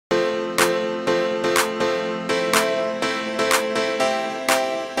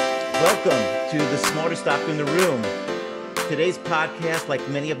Welcome to the smartest doctor in the room. Today's podcast, like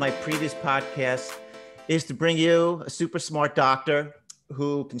many of my previous podcasts, is to bring you a super smart doctor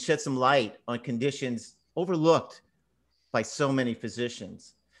who can shed some light on conditions overlooked by so many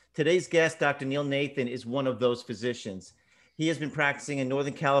physicians. Today's guest, Dr. Neil Nathan, is one of those physicians. He has been practicing in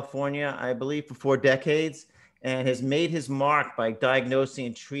Northern California, I believe, for 4 decades, and has made his mark by diagnosing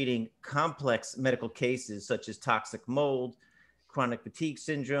and treating complex medical cases such as toxic mold, chronic fatigue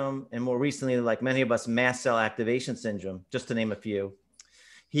syndrome, and more recently, like many of us, mast cell activation syndrome, just to name a few.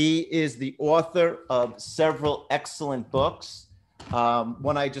 He is the author of several excellent books.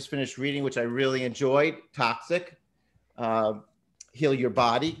 One I just finished reading, which I really enjoyed, Toxic, Heal Your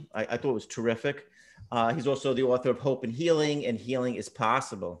Body. I thought it was terrific. He's also the author of Hope and Healing is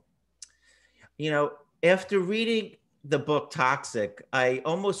Possible. You know, after reading the book Toxic, I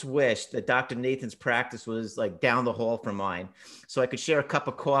almost wish that Dr. Nathan's practice was like down the hall from mine, so I could share a cup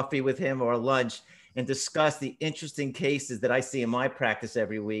of coffee with him or lunch and discuss the interesting cases that I see in my practice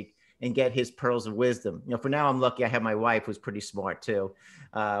every week and get his pearls of wisdom. You know, for now, I'm lucky I have my wife who's pretty smart too.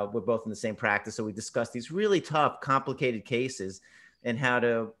 We're both in the same practice, so we discuss these really tough, complicated cases and how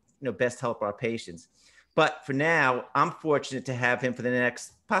to, best help our patients. But for now, I'm fortunate to have him for the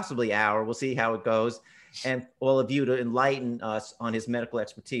next possibly hour. We'll see how it goes. And all of you to enlighten us on his medical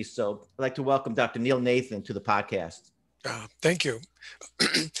expertise. So I'd like to welcome Dr. Neil Nathan to the podcast. Thank you.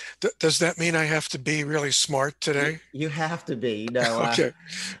 Does that mean I have to be really smart today? You have to be, Okay.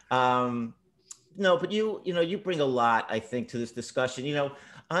 No, but you bring a lot, I think, to this discussion.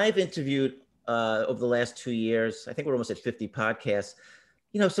 I've interviewed over the last 2 years, I think we're almost at 50 podcasts,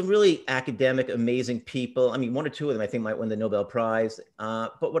 some really academic, amazing people. I mean, 1 or 2 of them I think might win the Nobel Prize.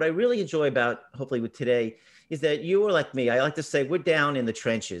 But what I really enjoy about, hopefully with today, is that you are like me. I like to say we're down in the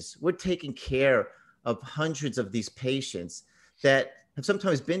trenches. We're taking care of hundreds of these patients that have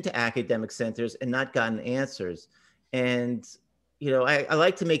sometimes been to academic centers and not gotten answers. And, I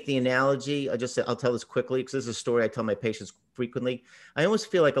like to make the analogy. I'll tell this quickly because this is a story I tell my patients frequently. I almost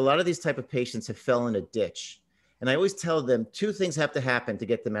feel like a lot of these type of patients have fell in a ditch. And I always tell them 2 things have to happen to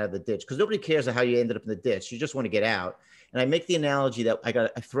get them out of the ditch, because nobody cares how you ended up in the ditch. You just want to get out. And I make the analogy that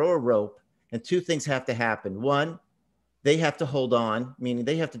I throw a rope and 2 things have to happen. 1, they have to hold on, meaning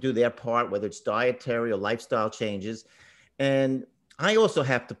they have to do their part, whether it's dietary or lifestyle changes. And I also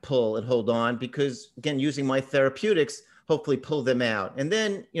have to pull and hold on because, again, using my therapeutics, hopefully pull them out. And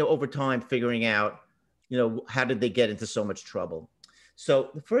then, over time, figuring out, how did they get into so much trouble?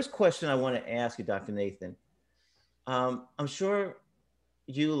 So the first question I want to ask you, Dr. Nathan, I'm sure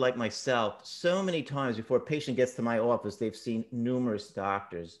you, like myself, so many times before a patient gets to my office, they've seen numerous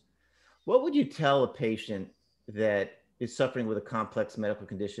doctors. What would you tell a patient that is suffering with a complex medical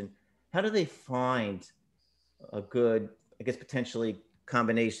condition? How do they find a good, I guess, potentially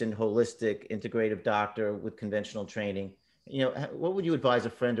combination, holistic, integrative doctor with conventional training? What would you advise a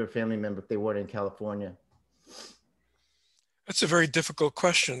friend or family member if they weren't in California? That's a very difficult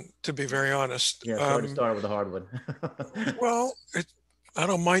question, to be very honest. Yeah, it's hard to start with a hard one. Well, I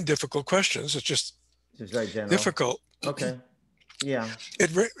don't mind difficult questions. It's just very general. Difficult. Okay. Yeah.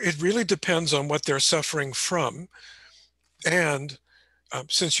 It really depends on what they're suffering from. And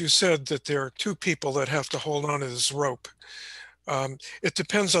since you said that there are 2 people that have to hold on to this rope, it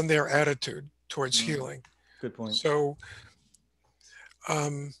depends on their attitude towards healing. Good point. So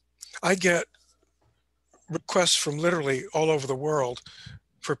I get requests from literally all over the world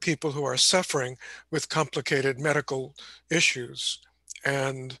for people who are suffering with complicated medical issues.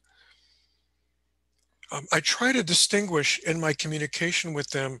 And I try to distinguish in my communication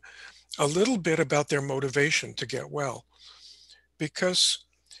with them a little bit about their motivation to get well. Because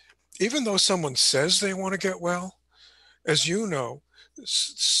even though someone says they want to get well, as you know,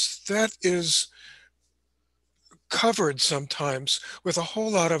 that is covered sometimes with a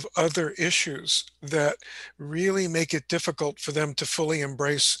whole lot of other issues that really make it difficult for them to fully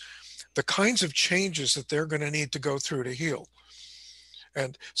embrace the kinds of changes that they're going to need to go through to heal.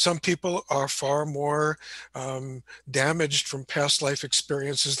 And some people are far more damaged from past life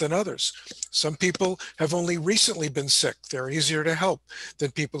experiences than others. Some people have only recently been sick. They're easier to help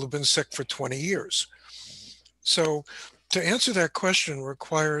than people who've been sick for 20 years. So to answer that question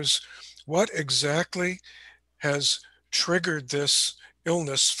requires what exactly has triggered this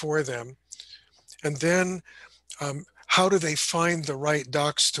illness for them. And then how do they find the right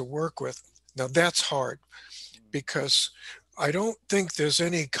docs to work with? Now that's hard because I don't think there's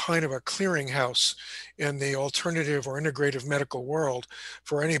any kind of a clearinghouse in the alternative or integrative medical world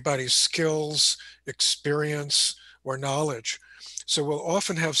for anybody's skills, experience, or knowledge. So we'll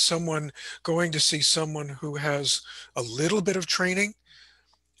often have someone going to see someone who has a little bit of training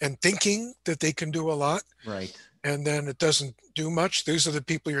and thinking that they can do a lot, Right. and then it doesn't do much. These are the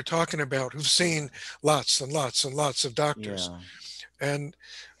people you're talking about who've seen lots and lots and lots of doctors. Yeah. And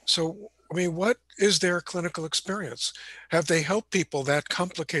so, I mean, what is their clinical experience? Have they helped people that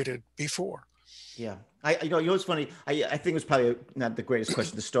complicated before? Yeah. You know, it's funny. I think it was probably not the greatest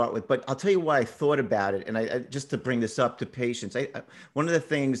question to start with, but I'll tell you why I thought about it. And just to bring this up to patients, one of the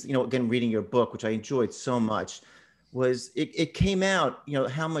things, you know, again, reading your book, which I enjoyed so much, was it came out, you know,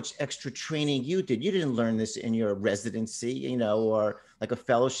 how much extra training you did. You didn't learn this in your residency, you know, or like a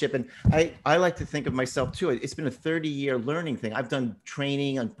fellowship. And I like to think of myself too. It's been a 30-year learning thing. I've done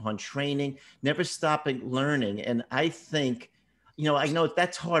training upon training, never stopping learning. And I think, you know, I know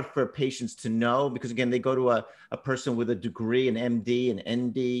that's hard for patients to know because again, they go to a person with a degree, an MD, an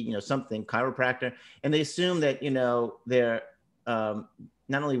ND, you know, something, chiropractor, and they assume that, you know, they're not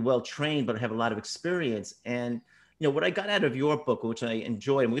only well trained, but have a lot of experience. And, you know, what I got out of your book, which I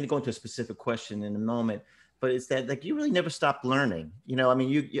enjoyed, and we're going to go into a specific question in a moment, but it's that like you really never stopped learning. You know, I mean,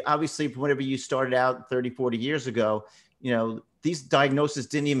 you obviously, whenever you started out 30, 40 years ago, you know, these diagnoses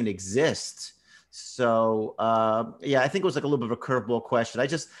didn't even exist. So yeah, I think it was like a little bit of a curveball question. I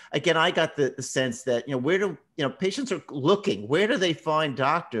just, again, I got the sense that, you know, where do, you know, patients are looking, where do they find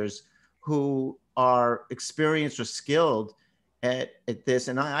doctors who are experienced or skilled at this?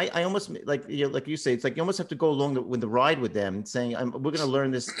 And I almost like, you know, like you say, it's like you almost have to go along with the ride with them saying, we're going to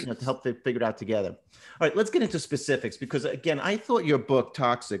learn this, you know, to help figure it out together. All right, let's get into specifics because again, I thought your book,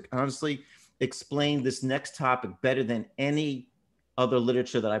 Toxic, honestly explained this next topic better than any other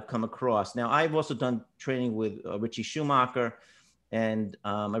literature that I've come across. Now, I've also done training with Richie Schumacher, and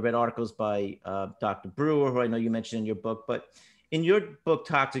I read articles by Dr. Brewer, who I know you mentioned in your book. But in your book,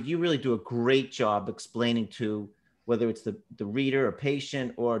 Toxic, you really do a great job explaining to whether it's the reader, a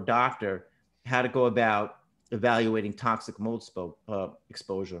patient, or a doctor how to go about evaluating toxic mold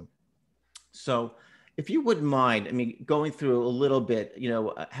exposure. So, if you wouldn't mind, I mean, going through a little bit, you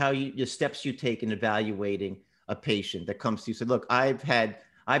know, how your steps you take in evaluating a patient that comes to you. Said, look, I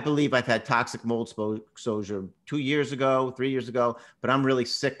believe I've had toxic mold exposure 2 years ago, 3 years ago, but I'm really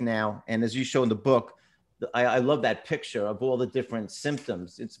sick now. And as you show in the book, I love that picture of all the different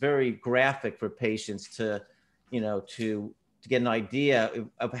symptoms. It's very graphic for patients to, you know, to get an idea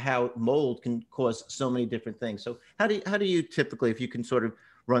of how mold can cause so many different things. So how do you typically, if you can sort of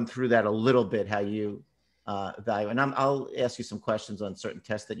run through that a little bit, how you evaluate? And I'll ask you some questions on certain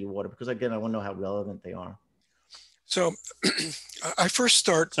tests that you order because again, I want to know how relevant they are. So I first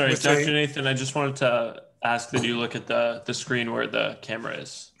start Sorry, with Dr. Nathan, I just wanted to ask that you look at the screen where the camera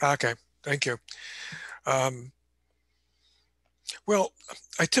is. Okay, thank you. Well,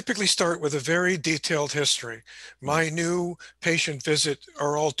 I typically start with a very detailed history. My new patient visit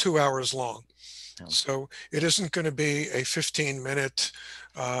are all 2 hours long. So it isn't going to be a 15-minute,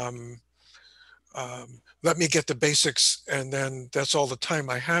 let me get the basics and then that's all the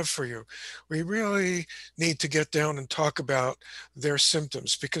time I have for you. We really need to get down and talk about their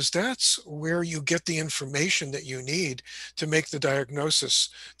symptoms because that's where you get the information that you need to make the diagnosis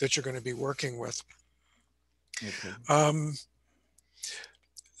that you're going to be working with. Okay.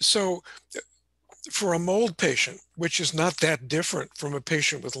 So for a mold patient, which is not that different from a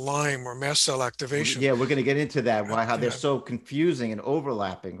patient with Lyme or mast cell activation. Yeah, we're going to get into that, how they're so confusing and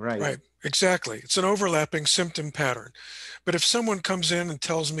overlapping, right? Right, exactly. It's an overlapping symptom pattern. But if someone comes in and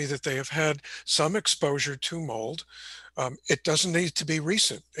tells me that they have had some exposure to mold, it doesn't need to be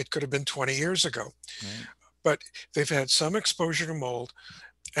recent. It could have been 20 years ago. Right. But they've had some exposure to mold.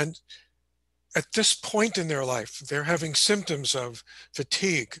 And at this point in their life, they're having symptoms of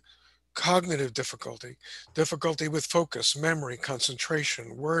fatigue, cognitive difficulty, difficulty with focus, memory,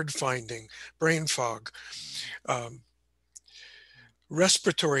 concentration, word finding, brain fog,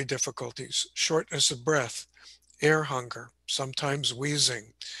 respiratory difficulties, shortness of breath, air hunger, sometimes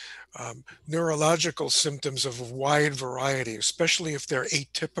wheezing, neurological symptoms of a wide variety, especially if they're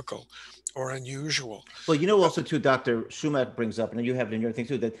atypical or unusual. Well, you know, also too, Dr. Schumacher brings up, and you have it in your thing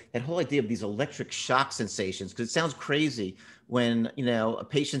too, that whole idea of these electric shock sensations, because it sounds crazy when, you know, a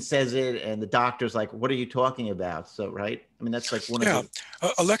patient says it and the doctor's like, what are you talking about? So, right. I mean, that's like one of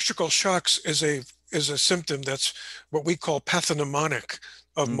the... electrical shocks is a symptom that's what we call pathognomonic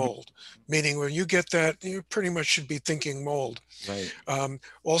of mold, meaning when you get that, you pretty much should be thinking mold. Right.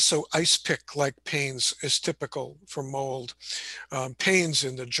 Also, ice pick-like pains is typical for mold. Pains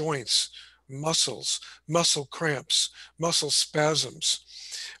in the joints, muscles, muscle cramps, muscle spasms,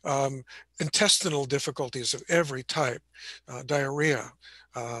 intestinal difficulties of every type, diarrhea,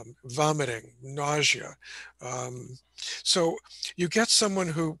 vomiting, nausea. So you get someone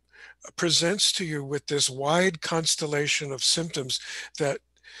who presents to you with this wide constellation of symptoms that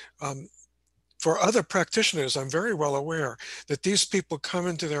um, for other practitioners, I'm very well aware that these people come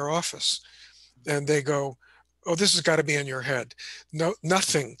into their office and they go, oh, this has got to be in your head. No,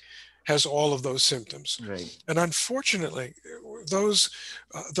 nothing has all of those symptoms. Right. And unfortunately, those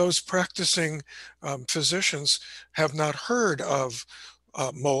practicing physicians have not heard of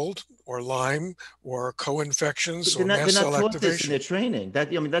mold or Lyme or co-infections But or mast they're not cell taught this in activation. their training. That,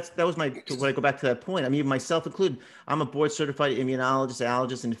 I mean, that was my, when I go back to that point. I mean, myself included, I'm a board certified immunologist,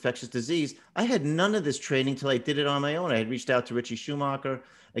 allergist, and infectious disease. I had none of this training till I did it on my own. I had reached out to Richie Schumacher,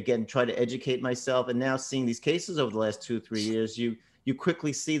 again, try to educate myself. And now seeing these cases over the last 2 or 3 years, you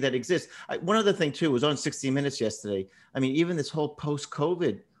quickly see that exists. One other thing too, was on 60 Minutes yesterday. I mean, even this whole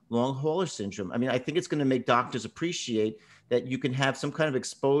post-COVID long hauler syndrome. I mean, I think it's going to make doctors appreciate that you can have some kind of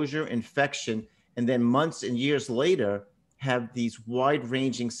exposure, infection, and then months and years later have these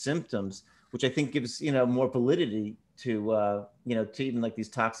wide-ranging symptoms, which I think gives more validity to to even like these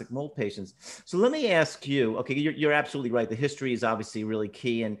toxic mold patients. So let me ask you. Okay, you're absolutely right. The history is obviously really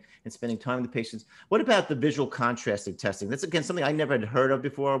key, and spending time with the patients. What about the visual contrasting testing? That's again something I never had heard of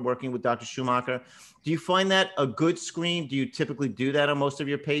before working with Dr. Schumacher. Do you find that a good screen? Do you typically do that on most of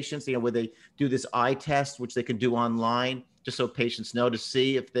your patients? Where they do this eye test, which they can do online, just so patients know to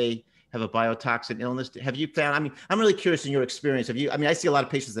see if they have a biotoxin illness. Have you found? I mean, I'm really curious in your experience. Have you? I mean, I see a lot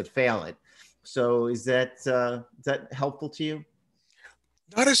of patients that fail it. So is that helpful to you?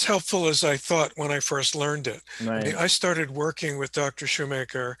 Not as helpful as I thought when I first learned it. Right. I mean, I started working with Dr.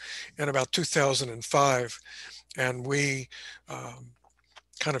 Shoemaker in about 2005, and we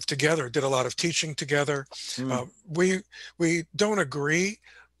kind of together did a lot of teaching together. Mm. We don't agree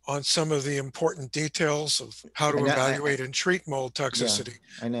on some of the important details of how to evaluate and treat mold toxicity.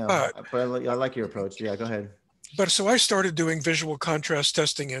 Yeah, I know, but I like your approach. Yeah, go ahead. But so I started doing visual contrast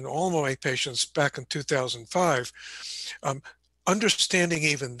testing in all my patients back in 2005, understanding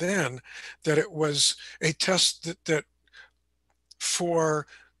even then that it was a test that for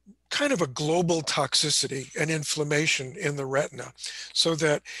kind of a global toxicity and inflammation in the retina, so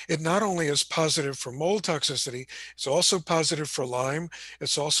that it not only is positive for mold toxicity, it's also positive for Lyme,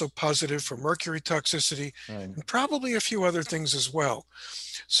 it's also positive for mercury toxicity, Right. and probably a few other things as well.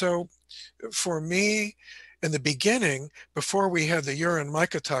 So for me, in the beginning, before we had the urine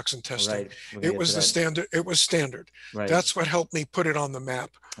mycotoxin testing, Right. it was the standard. It was standard. Right. That's what helped me put it on the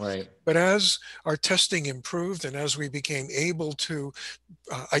map. Right. But as our testing improved and as we became able to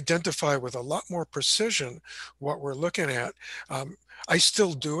identify with a lot more precision what we're looking at, I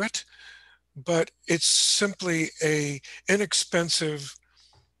still do it, but it's simply a inexpensive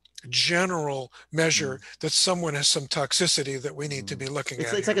general measure that someone has some toxicity that we need to be looking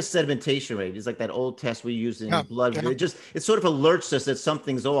at. It's like a sedimentation rate. It's like that old test we use in blood. Yeah. It sort of alerts us that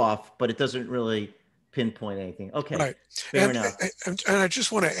something's off, but it doesn't really pinpoint anything. Okay, right. Fair enough. And I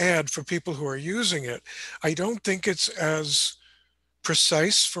just want to add, for people who are using it, I don't think it's as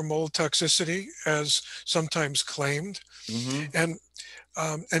precise for mold toxicity as sometimes claimed. Mm-hmm.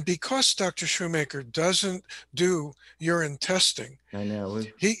 And because Dr. Shoemaker doesn't do urine testing, I know.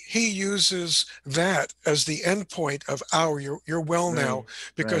 he uses that as the endpoint of, you're well now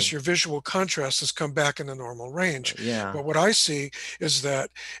because your visual contrast has come back in the normal range. Yeah. But what I see is that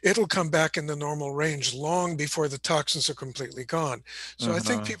it'll come back in the normal range long before the toxins are completely gone. So I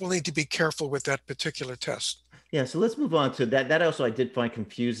think people need to be careful with that particular test. Yeah, so let's move on to that. That also I did find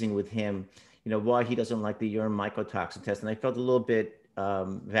confusing with him, why he doesn't like the urine mycotoxin test. And I felt a little bit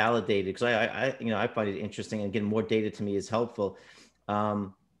validated because I find it interesting, and again, more data to me is helpful.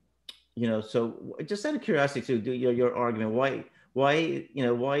 So just out of curiosity to do your argument, why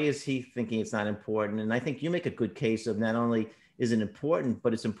is he thinking it's not important? And I think you make a good case of not only is it important,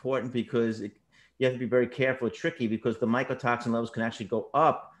 but it's important because you have to be very careful, tricky, because the mycotoxin levels can actually go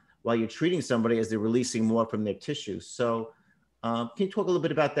up while you're treating somebody as they're releasing more from their tissues. So can you talk a little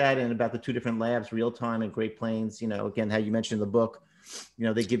bit about that and about the two different labs, Real Time and Great Plains, again, how you mentioned in the book,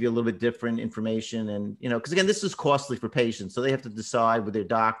 they give you a little bit different information, and, because again, this is costly for patients. So they have to decide with their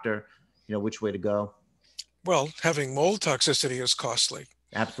doctor, which way to go. Well, having mold toxicity is costly.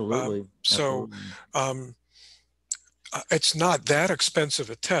 Absolutely. It's not that expensive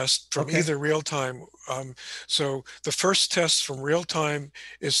a test from either Real Time. So the first test from Real Time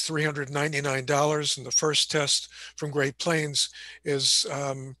is $399, and the first test from Great Plains is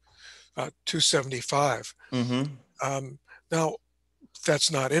 $275. Now,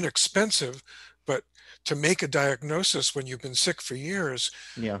 that's not inexpensive, but to make a diagnosis when you've been sick for years,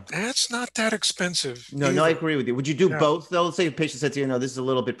 that's not that expensive. No, I agree with you. Would you do both though? Let's say a patient said to you, this is a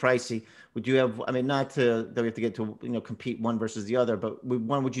little bit pricey. Would you have, not that we have to get to, compete one versus the other, but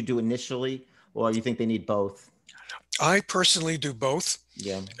would you do initially, or you think they need both? I personally do both.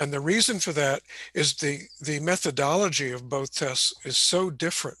 Yeah. And the reason for that is the methodology of both tests is so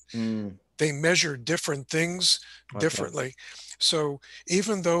different. Mm, They measure different things okay. differently. So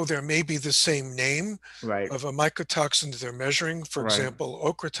even though there may be the same name Right. of a mycotoxin that they're measuring, for Right. example,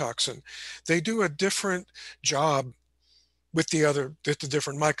 ochratoxin, they do a different job with the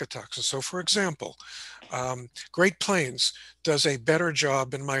different mycotoxins. So for example, Great Plains does a better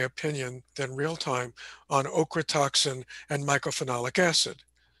job, in my opinion, than real time on ochratoxin and mycophenolic acid.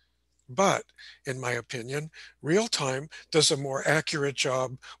 But in my opinion, real time does a more accurate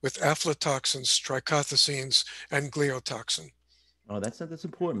job with aflatoxins, trichothecenes, and gliotoxin. Oh, that's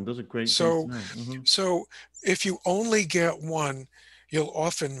important. Those are great things to So, know. so if you only get one, you'll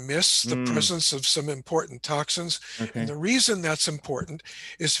often miss the Mm, presence of some important toxins. And okay. the reason that's important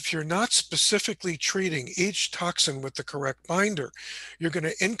is if you're not specifically treating each toxin with the correct binder, you're going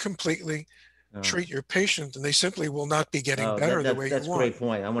to incompletely Oh. treat your patient and they simply will not be getting Oh, better the way you that's a want. great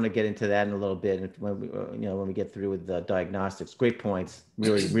point. I want to get into that in a little bit, and when we when we get through with the diagnostics. Great points.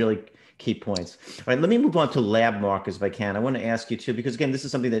 Really key points. All right, let me move on to lab markers if I can. I want to ask you too, because again, this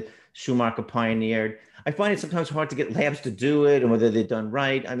is something that Schumacher pioneered. I find it sometimes hard to get labs to do it and whether they're done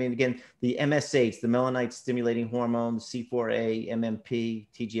right. I mean, again, the MSH, the melanite stimulating hormone, C4A, MMP,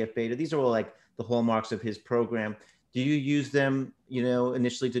 TGF beta, these are all like the hallmarks of his program. Do you use them,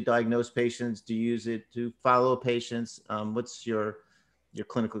 initially to diagnose patients? Do you use it to follow patients? What's your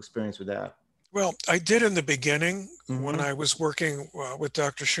clinical experience with that? Well, I did in the beginning when Mm-hmm. I was working with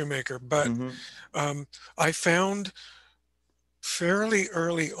Dr. Shoemaker, but Mm-hmm. um, I found fairly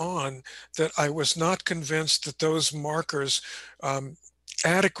early on that I was not convinced that those markers um,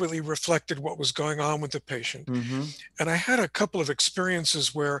 adequately reflected what was going on with the patient. Mm-hmm. And I had a couple of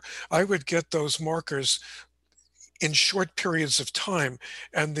experiences where I would get those markers in short periods of time,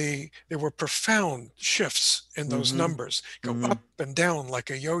 and there were profound shifts in those Mm-hmm. numbers, go Mm-hmm. up and down like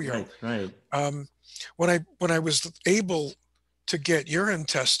a yo-yo. Right, right. Um, when I was able to get urine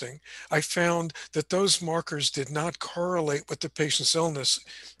testing, I found that those markers did not correlate with the patient's illness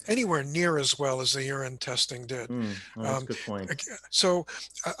anywhere near as well as the urine testing did. Oh, that's a Um, good point. so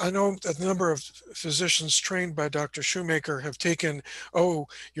I know a number of physicians trained by Dr. Shoemaker have taken, oh,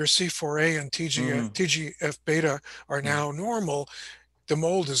 your C4A and Mm-hmm. TGF beta are now normal. The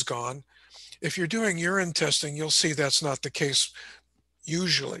mold is gone. If you're doing urine testing, you'll see that's not the case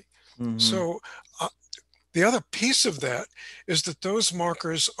usually. Mm-hmm. So uh, the other piece of that is that those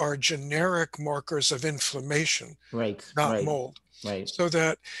markers are generic markers of inflammation, Right, not right, mold. right. So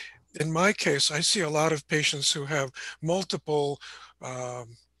that in my case, I see a lot of patients who have multiple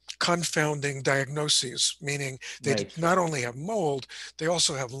um, confounding diagnoses, meaning they Right. not only have mold, they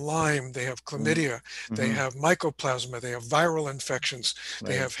also have Lyme, they have chlamydia, they Mm-hmm. have mycoplasma, they have viral infections,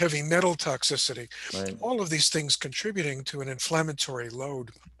 they Right, have heavy metal toxicity, right. all of these things contributing to an inflammatory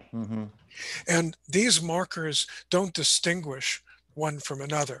load. Mm-hmm. And these markers don't distinguish one from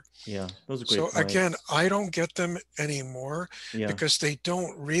another. Yeah, those are So great again, points. I don't get them anymore Yeah, because they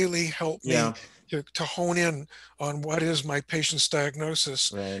don't really help me yeah, to hone in on what is my patient's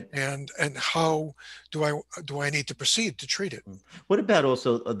diagnosis right. and how do I need to proceed to treat it. What about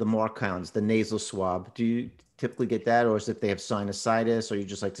also the Marcons, the nasal swab? Do you typically get that, or is it if they have sinusitis, or you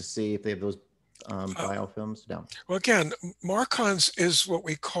just like to see if they have those Uh, biofilms? No, well, again, MARCoNS is what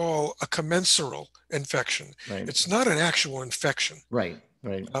we call a commensal infection. right, It's not an actual infection. right,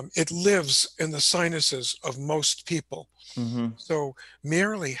 right. It lives in the sinuses of most people. Mm-hmm. So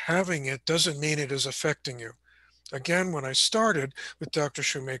merely having it doesn't mean it is affecting you. Again, when I started with Dr.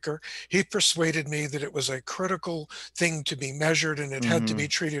 Shoemaker, he persuaded me that it was a critical thing to be measured and it had to Mm-hmm. be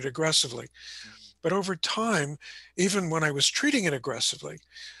treated aggressively. But over time, even when I was treating it aggressively,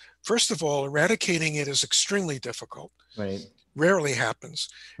 first of all, eradicating it is extremely difficult, Right. rarely happens.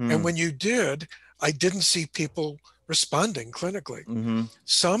 And Mm-hmm. when you did, I didn't see people responding clinically. Mm-hmm.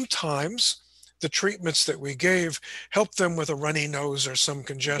 Sometimes the treatments that we gave helped them with a runny nose or some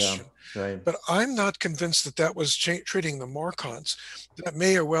Yeah, congestion. right. But I'm not convinced that that was treating the Marcons. That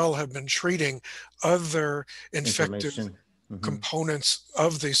may well have been treating other infective Inflammation. Mm-hmm. components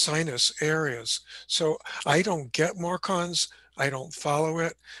of the sinus areas. So I don't get Marcons. I don't follow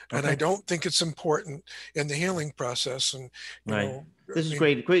it, and I Okay. don't think it's important in the healing process. And Right. I This is mean,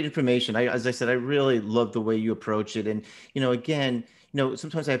 great information. As I said, I really love the way you approach it. And, again,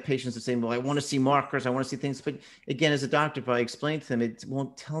 sometimes I have patients that say, well, I want to see markers, I want to see things. But again, as a doctor, if I explain to them, it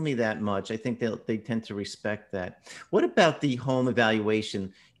won't tell me that much. I think they tend to respect that. What about the home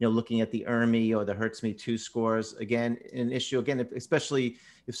evaluation, looking at the ERMI or the Hertz Me 2 scores? Again, an issue, again, especially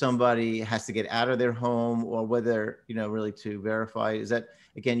if somebody has to get out of their home, or whether, really to verify? Is that,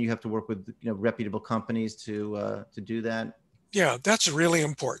 again, you have to work with, reputable companies to do that? Yeah, that's really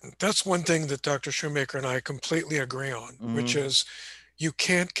important. That's one thing that Dr. Shoemaker and I completely agree on, which Mm-hmm. is you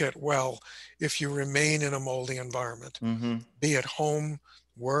can't get well if you remain in a moldy environment, Mm-hmm. be it home,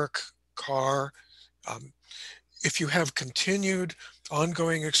 work, car. Um, if you have continued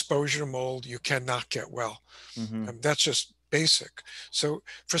ongoing exposure to mold, you cannot get well. Mm-hmm. That's just basic. So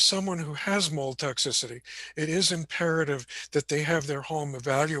for someone who has mold toxicity, it is imperative that they have their home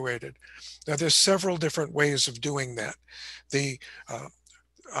evaluated. Now, there's several different ways of doing that. The uh,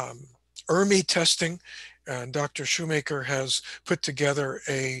 um, ERMI testing, and Dr. Shoemaker has put together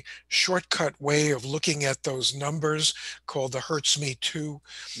a shortcut way of looking at those numbers called the HERTS-Me2,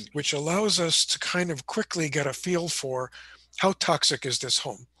 which allows us to kind of quickly get a feel for how toxic is this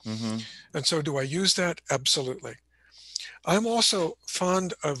home. Mm-hmm. And so do I use that? Absolutely. I'm also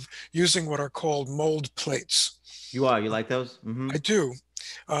fond of using what are called mold plates. You like those? Mm-hmm. I do.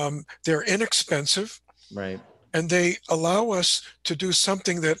 They're inexpensive, Right. and they allow us to do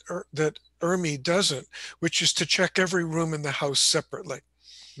something that ERMI doesn't, which is to check every room in the house separately.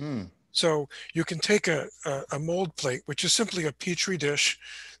 Mm. So you can take a mold plate, which is simply a petri dish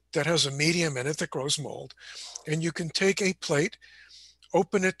that has a medium in it that grows mold, and you can take a plate,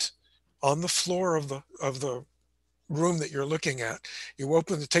 open it on the floor of the room that you're looking at. You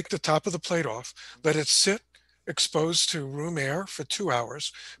take the top of the plate off, let it sit exposed to room air for 2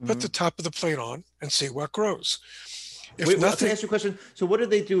 hours, put Mm-hmm. the top of the plate on, and see what grows. If Wait, can I nothing, ask you a question? So what do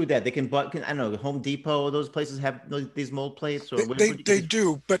they do with that? They I don't know, Home Depot, those places have these mold plates, or where do you get they this,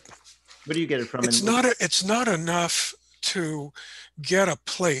 do, but where do you get it from? it's And not it's not enough to get a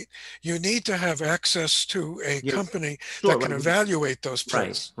plate. You need to have access to a yeah, company sure, that can right, evaluate those right,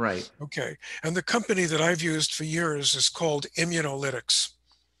 plates. right. Okay. And the company that I've used for years is called Immunolytics.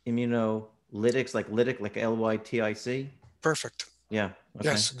 Immunolytics, like lytic, like Lytic. Perfect. Yeah. Okay.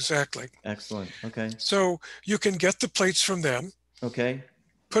 Yes, exactly. Excellent. Okay. So you can get the plates from them, Okay.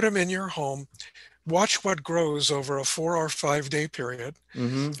 put them in your home, watch what grows over a 4 or 5 day period.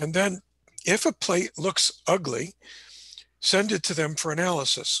 Mm-hmm. And then if a plate looks ugly, send it to them for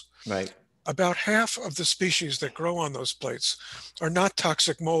analysis. Right. About half of the species that grow on those plates are not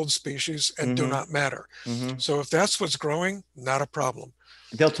toxic mold species and do Mm-hmm. not matter. Mm-hmm. So if that's what's growing, not a problem.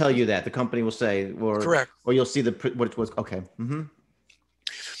 They'll tell you that the company will say, Correct. or you'll see what it was. Okay. Mm-hmm.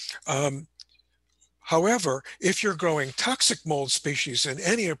 Um, However, if you're growing toxic mold species in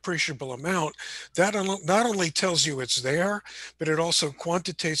any appreciable amount, that not only tells you it's there, but it also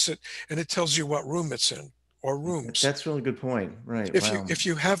quantitates it, and it tells you what room it's in or rooms. That's a really good point. Right. If you Wow. if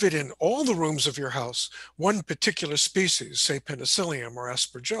you have it in all the rooms of your house, one particular species, say Penicillium or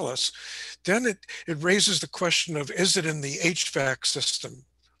Aspergillus, then it raises the question of, is it in the HVAC system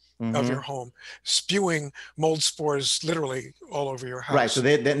of Mm-hmm. your home, spewing mold spores literally all over your Right. So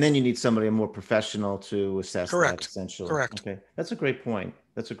house? then you need somebody more professional to assess that, Correct. essentially. Correct. Okay. That's a great point.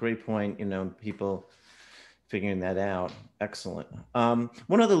 That's a great point. People figuring that out. Excellent.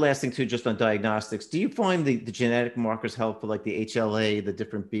 One other last thing too, just on diagnostics. Do you find the genetic markers helpful, like the HLA, the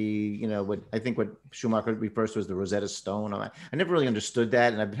different B, what Schumacher refers to as the Rosetta Stone? I never really understood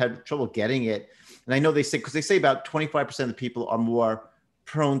that, and I've had trouble getting it. And I know because they say about 25% of the people are more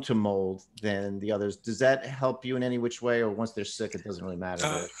prone to mold than the others. Does that help you in any which way, or once they're sick, it doesn't really matter?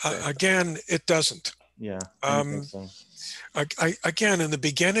 Again, it doesn't. Yeah, I don't think so. Again, in the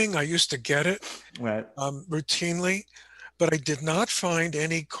beginning, I used to get it Right. routinely, but I did not find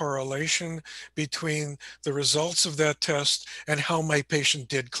any correlation between the results of that test and how my patient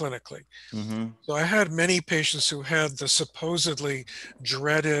did clinically. Mm-hmm. So I had many patients who had the supposedly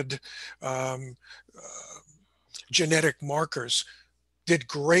dreaded genetic markers, did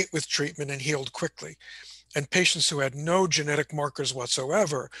great with treatment and healed quickly. And patients who had no genetic markers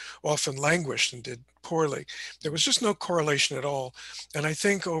whatsoever often languished and did poorly. There was just no correlation at all. And I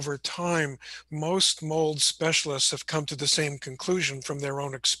think over time, most mold specialists have come to the same conclusion from their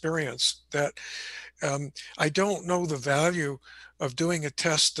own experience, that I don't know the value of doing a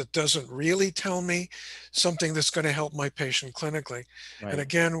test that doesn't really tell me something that's going to help my patient clinically. Right. And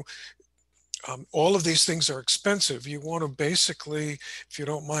again, all of these things are expensive. You want to basically, if you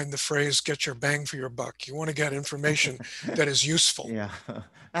don't mind the phrase, get your bang for your buck. You want to get information that is useful. Yeah,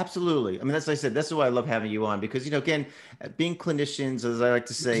 absolutely. I mean, that's like I said, that's why I love having you on, because, again, being clinicians, as I like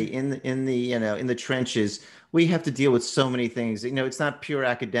to say, in the trenches, we have to deal with so many things. It's not pure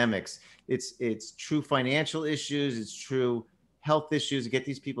academics. It's true financial issues. It's true health issues. Get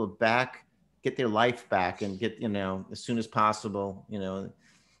these people back, get their life back, and get, as soon as possible,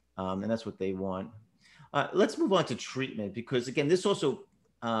 and that's what they want. Let's move on to treatment, because again, this also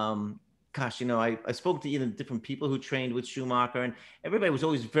gosh, I spoke to even different people who trained with Schumacher, and everybody was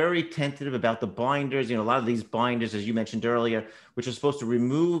always very tentative about the binders. A lot of these binders, as you mentioned earlier, which are supposed to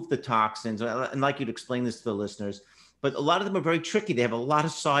remove the toxins. And I'd like you to explain this to the listeners, but a lot of them are very tricky. They have a lot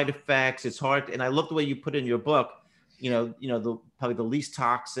of side effects. It's hard. And I love the way you put it in your book, probably the least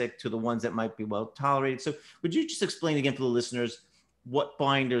toxic to the ones that might be well tolerated. So would you just explain again for the listeners what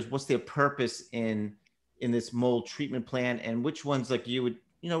binders, what's their purpose in this mold treatment plan, and which ones like you would,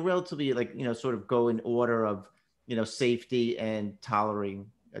 relatively like, sort of go in order of, safety and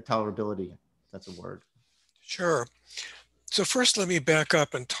tolerability. That's a word. Sure. So first, let me back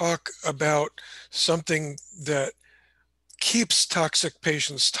up and talk about something that keeps toxic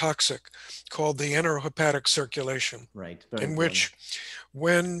patients toxic, called the enterohepatic circulation. Right. In which,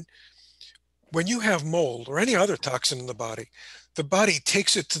 when you have mold or any other toxin in the body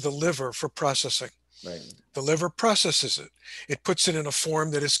takes it to the liver for processing. Right. The liver processes it. It puts it in a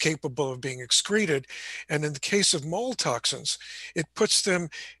form that is capable of being excreted. And in the case of mold toxins, it puts them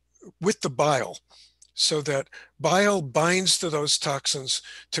with the bile, so that bile binds to those toxins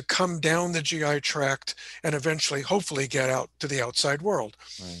to come down the GI tract and eventually, hopefully, get out to the outside world.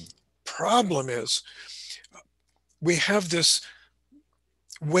 Right. Problem is, we have this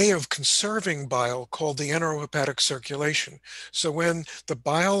way of conserving bile called the enterohepatic circulation. So when the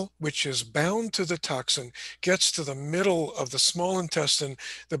bile, which is bound to the toxin, gets to the middle of the small intestine,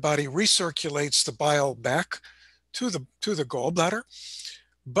 the body recirculates the bile back to the gallbladder,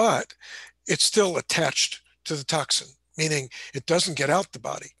 but it's still attached to the toxin, meaning it doesn't get out the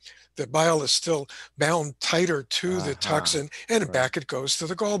body. The bile is still bound tighter to the toxin, and right. back it goes to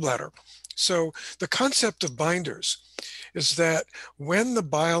the gallbladder. So the concept of binders is that when the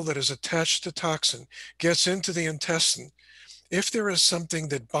bile that is attached to toxin gets into the intestine, if there is something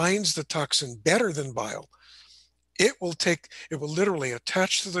that binds the toxin better than bile, it will literally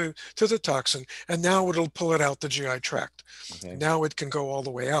attach to the toxin, and now it'll pull it out the GI tract. Okay. Now it can go all the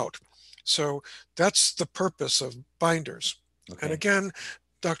way out. So that's the purpose of binders. Okay. And again,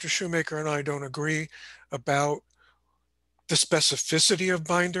 Dr. Shoemaker and I don't agree about the specificity of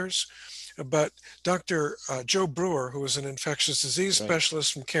binders, but Dr. Joe Brewer, who is an infectious disease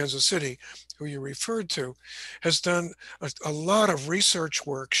specialist from Kansas City, who you referred to, has done a lot of research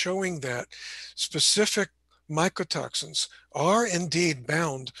work showing that specific mycotoxins are indeed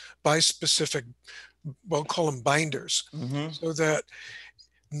bound by specific, we'll call them binders, so that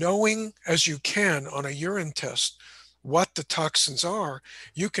knowing as you can on a urine test what the toxins are,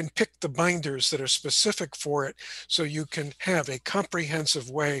 you can pick the binders that are specific for it, so you can have a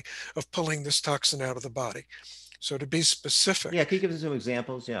comprehensive way of pulling this toxin out of the body. So to be specific. Yeah, can you give us some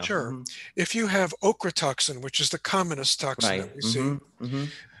examples? Yeah. Sure. If you have ochratoxin, which is the commonest toxin that we see,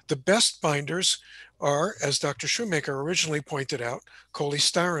 the best binders are, as Dr. Shoemaker originally pointed out,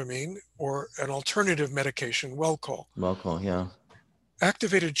 cholestyramine, or an alternative medication, Welchol. Welchol, yeah.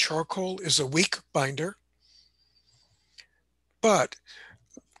 Activated charcoal is a weak binder. But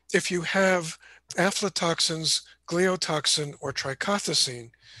if you have aflatoxins, gliotoxin, or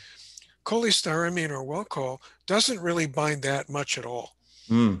trichothecene, cholestyramine or Welchol doesn't really bind that much at all.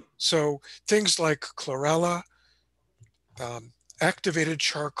 So things like chlorella, activated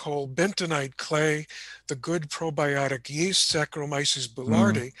charcoal, bentonite clay, the good probiotic yeast, Saccharomyces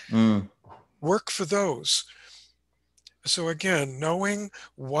boulardii, work for those. So again, knowing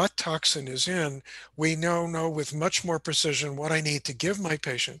what toxin is in, we know with much more precision what I need to give my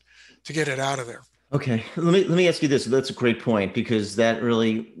patient to get it out of there. Okay, let me ask you this. That's a great point, because that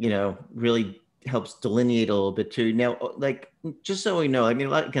really, really helps delineate a little bit too. Now, like, just so we know, I mean, a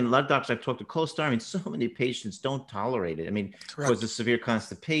lot of doctors I've talked to, cholestyramine, so many patients don't tolerate it. I mean, causes severe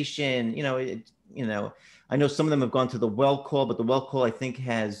constipation. I know some of them have gone to the Welchol, but the Welchol, I think,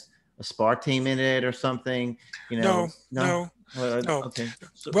 has aspartame in it or something. No. Okay.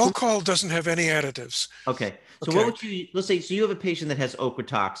 So, Welchol doesn't have any additives. Okay. So what would you, let's say, so you have a patient that has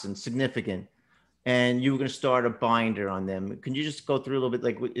ochratoxin, significant, and you were going to start a binder on them. Can you just go through a little bit?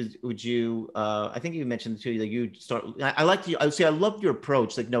 Like, would you, I think you mentioned too, like you start, I would say, I love your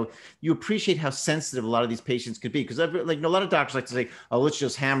approach. Like, no, you appreciate how sensitive a lot of these patients could be. Because a lot of doctors like to say, oh, let's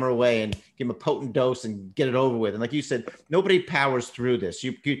just hammer away and give them a potent dose and get it over with. And like you said, nobody powers through this.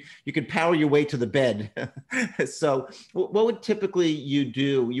 You can power your way to the bed. So what would typically you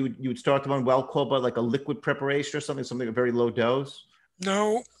do? You would start them on Welchol, but like a liquid preparation or something a very low dose?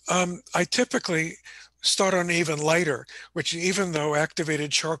 No, I typically start on even lighter, which even though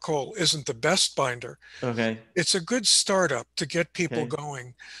activated charcoal isn't the best binder, Okay. it's a good startup to get people Okay.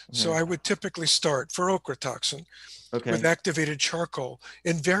 going. So Okay. I would typically start for ochratoxin with Okay. activated charcoal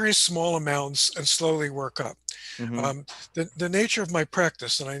in very small amounts and slowly work up. Mm-hmm. The nature of my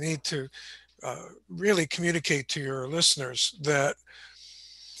practice, and I need to really communicate to your listeners that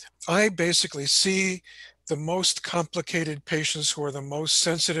I basically see the most complicated patients who are the most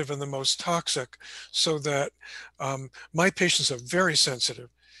sensitive and the most toxic, so that my patients are very sensitive.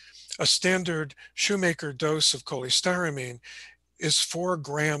 A standard shoemaker dose of cholestyramine is 4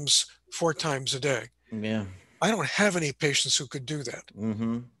 grams 4 times a day. Yeah. I don't have any patients who could do that.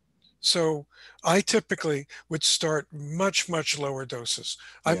 Mm-hmm. So I typically would start much, much lower doses.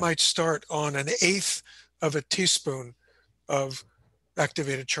 I Yeah. might start on an eighth of a teaspoon of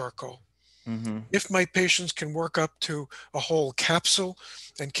activated charcoal. Mm-hmm. If my patients can work up to a whole capsule,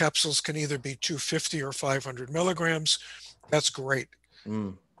 and capsules can either be 250 or 500 milligrams, that's great.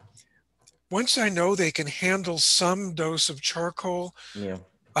 Mm. Once I know they can handle some dose of charcoal, Yeah.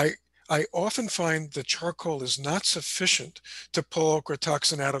 I I often find the charcoal is not sufficient to pull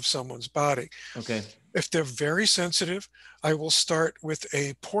ochratoxin out of someone's body. Okay. If they're very sensitive, I will start with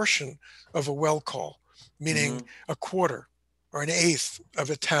a portion of a well call, Mm-hmm. meaning a quarter or an eighth of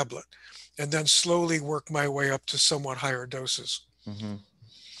a tablet, and then slowly work my way up to somewhat higher doses. Mm-hmm.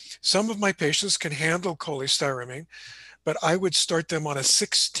 Some of my patients can handle cholestyramine, but I would start them on a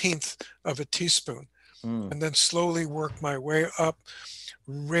 16th of a teaspoon Mm. and then slowly work my way up.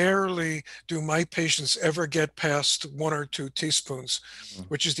 Rarely do my patients ever get past 1 or 2 teaspoons, Mm.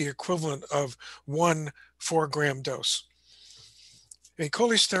 which is the equivalent of 1 4-gram dose. A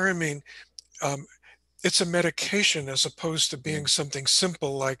cholestyramine, um, it's a medication as opposed to Yeah. being something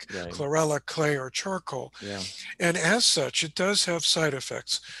simple like Right. chlorella, clay, or charcoal. Yeah. And as such, it does have side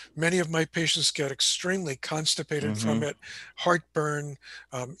effects. Many of my patients get extremely constipated from Mm-hmm. it, heartburn,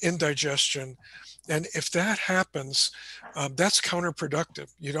 indigestion. And if that happens, that's counterproductive.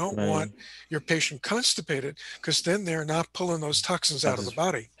 You don't want Right. your patient constipated because then they're not pulling those toxins out of the Toxins.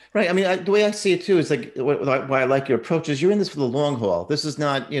 body. Right. I mean, the way I see it too is like why I like your approach is you're in this for the long haul. This is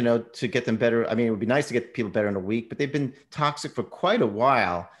not, to get them better. I mean, it would be nice to get people better in a week, but they've been toxic for quite a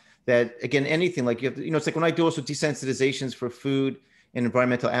while. That again, anything like you have to, it's like when I do also desensitizations for food and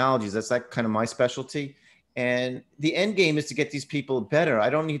environmental allergies, that's like kind of my specialty. And the end game is to get these people better. I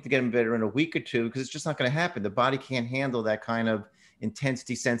don't need to get them better in a week or two because it's just not going to happen. The body can't handle that kind of intense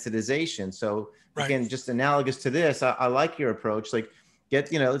desensitization. So Right. again, just analogous to this, I like your approach. Like,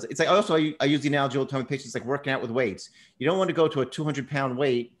 it's like also I use the analogy all the time with patients like working out with weights. You don't want to go to a 200-pound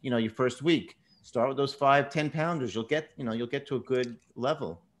weight, your first week. Start with those 5-10 pounders. You'll get to a good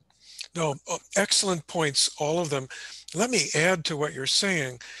level. No, excellent points, all of them. Let me add to what you're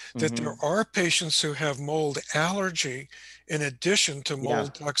saying that Mm-hmm. there are patients who have mold allergy in addition to Yeah.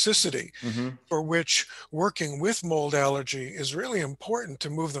 mold toxicity, Mm-hmm. for which working with mold allergy is really important to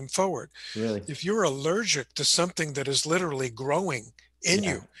move them forward. Really. If you're allergic to something that is literally growing in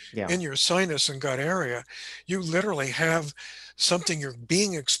Yeah. you, Yeah. in your sinus and gut area, you literally have something you're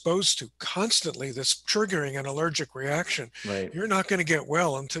being exposed to constantly that's triggering an allergic reaction. Right. You're not going to get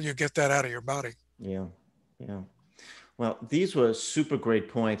well until you get that out of your body. Yeah. Yeah. Well, these were super great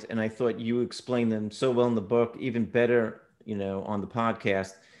points, and I thought you explained them so well in the book, even better, on the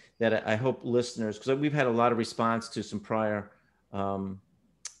podcast. That I hope listeners, because we've had a lot of response to some prior,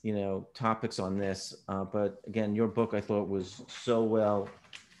 topics on this. But again, your book I thought was so well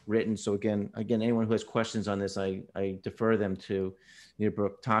written. So again, anyone who has questions on this, I defer them to your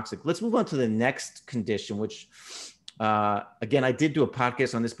book, Toxic. Let's move on to the next condition, which again, I did do a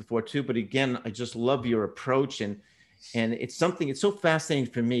podcast on this before too, but again, I just love your approach and it's so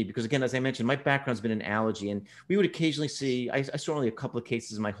fascinating for me because again, as I mentioned, my background's been in allergy and we would occasionally see, I saw only a couple of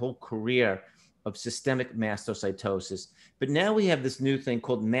cases in my whole career of systemic mastocytosis. But now we have this new thing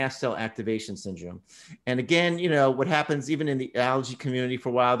called mast cell activation syndrome. And again, what happens even in the allergy community for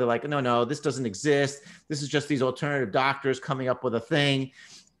a while, they're like, no, this doesn't exist. This is just these alternative doctors coming up with a thing.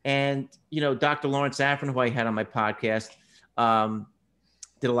 And, Dr. Lawrence Safran, who I had on my podcast,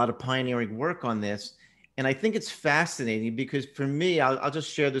 did a lot of pioneering work on this. And I think it's fascinating because for me, I'll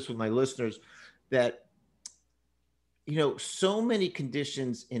just share this with my listeners that, so many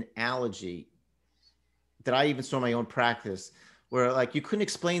conditions in allergy that I even saw in my own practice where like you couldn't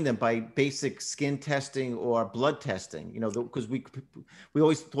explain them by basic skin testing or blood testing, because we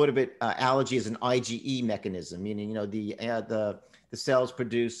always thought of it allergy as an IgE mechanism, meaning the cells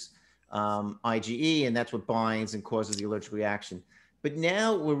produce IgE and that's what binds and causes the allergic reaction. But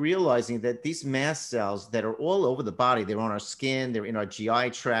now we're realizing that these mast cells that are all over the body, they're on our skin, they're in our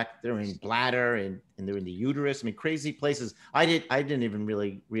GI tract, they're in bladder, and they're in the uterus. I mean, crazy places. I didn't even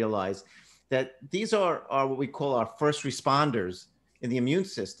really realize that these are what we call our first responders in the immune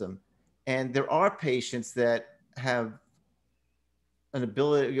system. And there are patients that have an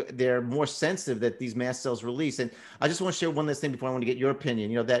ability, they're more sensitive that these mast cells release. And I just want to share one last thing before I want to get your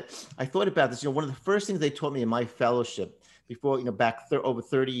opinion, that I thought about this, one of the first things they taught me in my fellowship before, back over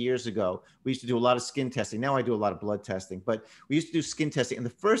 30 years ago, we used to do a lot of skin testing. Now I do a lot of blood testing, but we used to do skin testing. And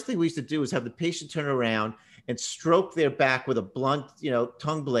the first thing we used to do is have the patient turn around and stroke their back with a blunt,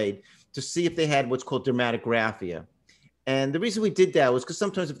 tongue blade to see if they had what's called dermatographia. And the reason we did that was because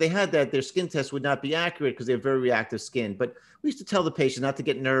sometimes if they had that, their skin test would not be accurate because they have very reactive skin. But we used to tell the patient not to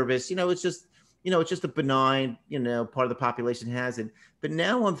get nervous. It's just, it's just a benign, part of the population has it. But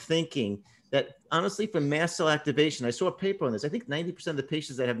now I'm thinking that honestly, for mast cell activation, I saw a paper on this. I think 90% of the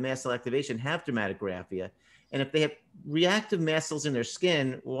patients that have mast cell activation have dermatographia. And if they have reactive mast cells in their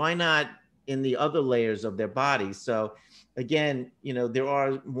skin, why not in the other layers of their body? So again, there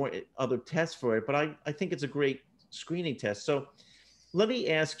are more other tests for it, but I think it's a great screening test. So let me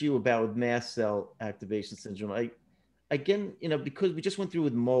ask you about mast cell activation syndrome. Again, because we just went through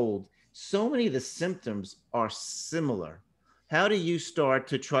with mold, so many of the symptoms are similar. How do you start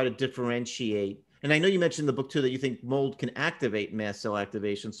to try to differentiate? And I know you mentioned in the book too that you think mold can activate mast cell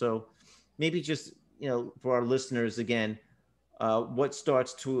activation. So maybe just, for our listeners again,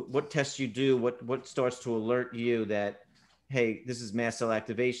 what tests you do, what starts to alert you that, hey, this is mast cell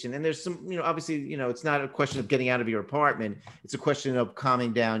activation. And there's some, obviously, it's not a question of getting out of your apartment. It's a question of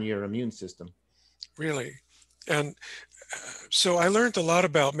calming down your immune system. Really. And so I learned a lot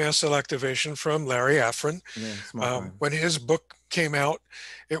about mast cell activation from Larry Afrin. Yeah, when his book came out,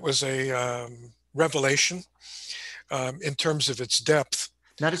 it was a revelation in terms of its depth.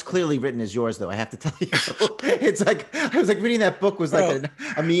 Not as clearly written as yours, though, I have to tell you. It's like, I was like reading that book was like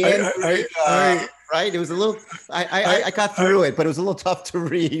a meandering, right? It was a little, I got through it, but it was a little tough to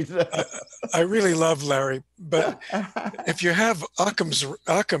read. I really love Larry, but if you have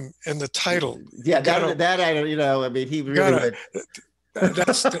Occam in the title. Yeah, that I don't, I mean, he really would.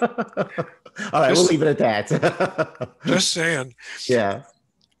 All right, we'll leave it at that. Just saying. Yeah.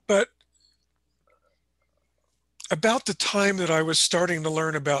 But about the time that I was starting to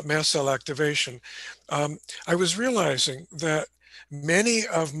learn about mast cell activation, I was realizing that many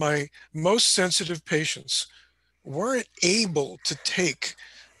of my most sensitive patients weren't able to take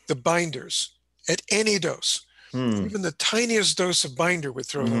the binders at any dose. Even the tiniest dose of binder would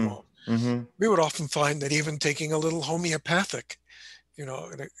throw them off. We would often find that even taking a little homeopathic,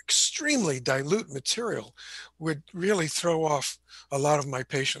 an extremely dilute material would really throw off a lot of my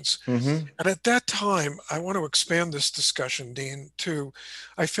patients. And at that time, I want to expand this discussion, Dean, to,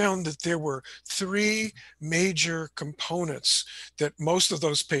 I found that there were 3 major components that most of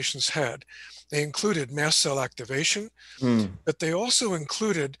those patients had. They included mast cell activation, but they also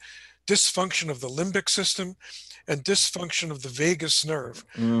included dysfunction of the limbic system and dysfunction of the vagus nerve,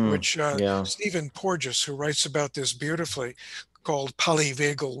 which Stephen Porges, who writes about this beautifully, called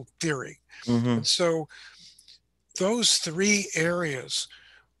polyvagal theory. And so those 3 areas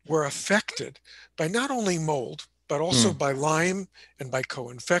were affected by not only mold, but also by Lyme and by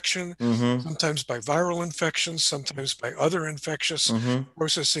co-infection, sometimes by viral infections, sometimes by other infectious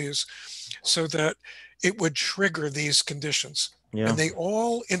processes, so that it would trigger these conditions. And they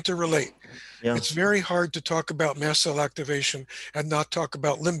all interrelate. It's very hard to talk about mast cell activation and not talk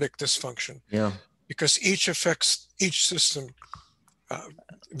about limbic dysfunction, because each affects each system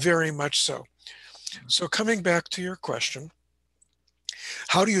very much so. So coming back to your question,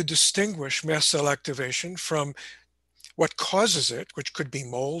 how do you distinguish mast cell activation from what causes it, which could be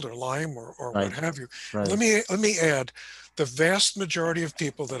mold or Lyme or what have you? Let me add, the vast majority of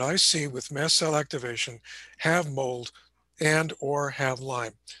people that I see with mast cell activation have mold and or have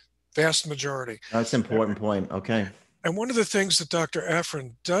Lyme. Vast majority. That's an important point. Okay. And one of the things that Dr.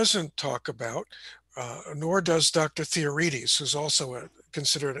 Afrin doesn't talk about, nor does Dr. Theorides, who's also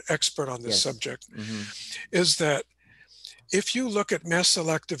considered an expert on this subject, is that if you look at mast cell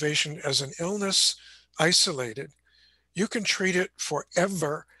activation as an illness isolated, you can treat it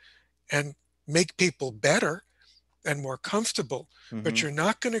forever and make people better and more comfortable, but you're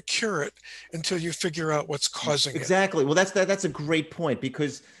not going to cure it until you figure out what's causing it. Exactly. Well, that's a great point,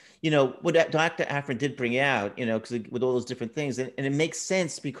 because what Dr. Afrin did bring out, because with all those different things, and it makes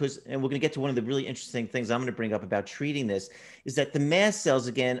sense because, and we're going to get to one of the really interesting things I'm going to bring up about treating this, is that the mast cells,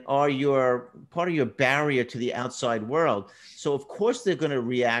 again, are part of your barrier to the outside world. So of course they're going to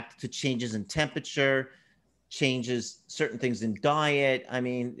react to changes in temperature, changes certain things in diet. I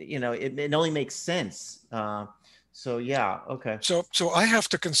mean, it only makes sense. So yeah, okay, So I have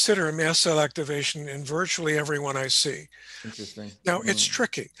to consider mast cell activation in virtually everyone I see. interesting. Now, it's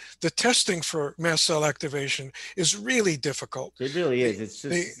tricky. The testing for mast cell activation is really difficult. It really The, is. It's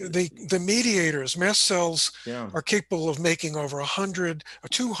the, just the mediators, mast cells yeah, are capable of making over 100 or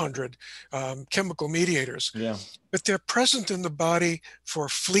 200 chemical mediators, yeah, but they're present in the body for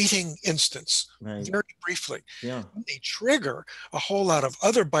fleeting instants, right, very briefly. yeah, They trigger a whole lot of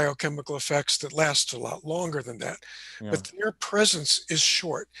other biochemical effects that last a lot longer than that, yeah. but their presence is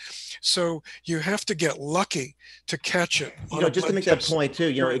short. So you have to get lucky to catch it on a Just to blood make that test, point too,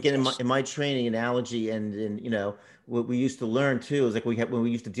 urine again, test. in my training in allergy and what we used to learn too is like when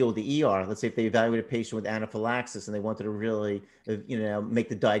we used to deal with the ER, let's say if they evaluate a patient with anaphylaxis and they wanted to really, make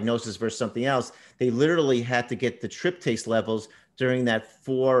the diagnosis versus something else, they literally had to get the tryptase levels during that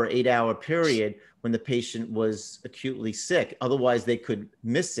 4 or 8 hour period when the patient was acutely sick. Otherwise they could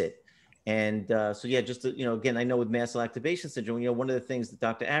miss it. And so, yeah, just to, again, I know with mast cell activation syndrome, one of the things that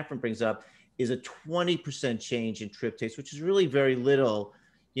Dr. Afrin brings up is a 20% change in tryptase, which is really very little,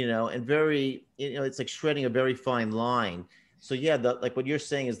 and very, it's like shredding a very fine line. So yeah, like what you're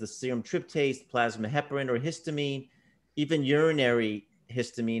saying is the serum tryptase, plasma heparin or histamine, even urinary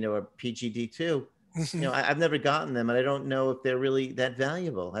histamine or PGD2. Mhm. I've never gotten them and I don't know if they're really that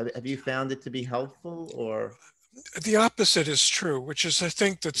valuable. Have you found it to be helpful or? The opposite is true, which is I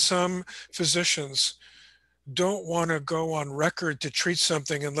think that some physicians don't want to go on record to treat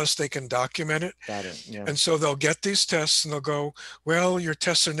something unless they can document it. Got it. Yeah. And so they'll get these tests and they'll go, well, your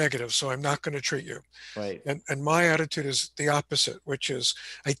tests are negative, so I'm not going to treat you. Right. And my attitude is the opposite, which is,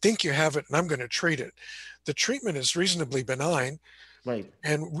 I think you have it and I'm going to treat it. The treatment is reasonably benign Right.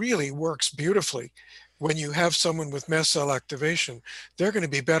 and really works beautifully. When you have someone with mast cell activation, they're going to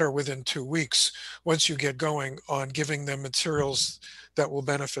be better within 2 weeks once you get going on giving them materials that will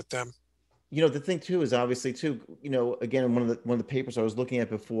benefit them. The thing too is obviously too, again, one of the papers I was looking at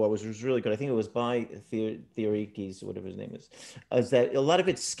before was really good. I think it was by Theorikis, whatever his name is that a lot of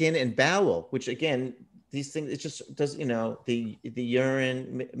it's skin and bowel, which again, these things, it just does, the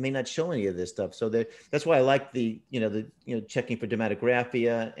urine may not show any of this stuff. So that's why I like checking for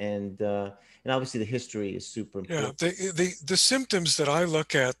dermatographia and obviously the history is super Yeah, important. the symptoms that I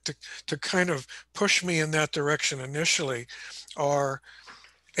look at to kind of push me in that direction initially are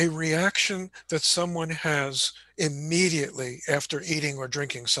a reaction that someone has immediately after eating or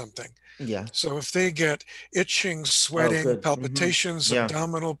drinking something. Yeah. So if they get itching, Oh, sweating, good. palpitations, Yeah.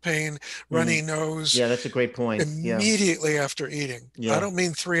 abdominal pain, Hmm. runny nose, Yeah, that's a great point. Yeah. immediately after eating. I Yeah. don't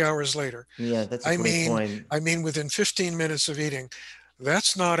mean 3 hours later. Yeah, that's a I great mean, point. I mean within 15 minutes of eating.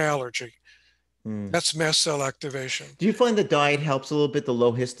 That's not allergy. Mm. That's mast cell activation. Do you find the diet helps a little bit, the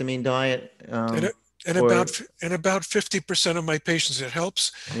low histamine diet? And it, and Or about in about 50% of my patients it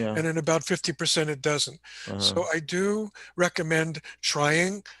helps, yeah, and in about 50% it doesn't. uh-huh, So I do recommend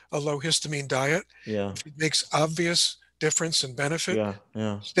trying a low histamine diet. yeah, If it makes obvious difference and benefit, yeah,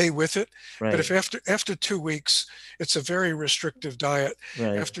 yeah, stay with it. But if right, after 2 weeks, it's a very restrictive diet.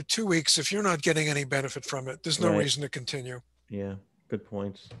 right, After 2 weeks, if you're not getting any benefit from it, there's no right, reason to continue. yeah, good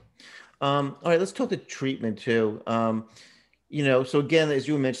points. All right, let's talk the treatment too. So again, as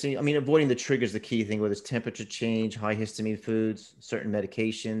you were mentioning, I mean, avoiding the trigger is the key thing, whether it's temperature change, high histamine foods, certain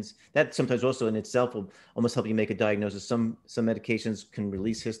medications. That sometimes also in itself will almost help you make a diagnosis. Some medications can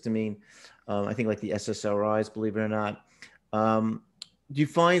release histamine. I think like the SSRIs, believe it or not. Um, do you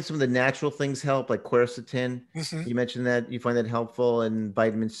find some of the natural things help, like quercetin? Mhm. You mentioned that you find that helpful, and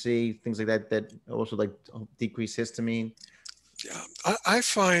vitamin C, things like that, that also like decrease histamine. Yeah, I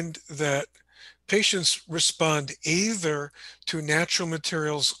find that patients respond either to natural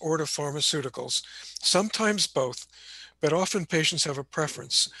materials or to pharmaceuticals, sometimes both, but often patients have a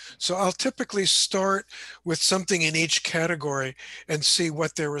preference. So I'll typically start with something in each category and see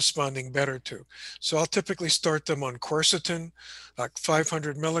what they're responding better to. So I'll typically start them on quercetin, like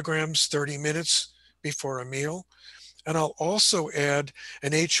 500 milligrams, 30 minutes before a meal. And I'll also add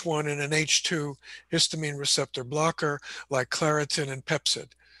an H1 and an H2 histamine receptor blocker like Claritin and Pepsid.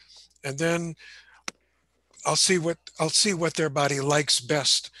 And then I'll see what their body likes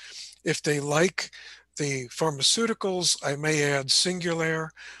best. If they like the pharmaceuticals, I may add Singulair.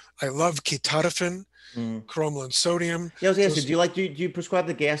 I love ketotifen, Mm. cromolyn sodium. Yeah, I was asking, Those, do you prescribe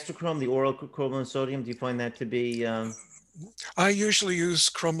the gastrochrome, the oral chromium sodium? Do you find that to be I usually use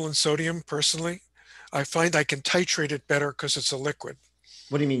cromolyn sodium personally. I find I can titrate it better because it's a liquid.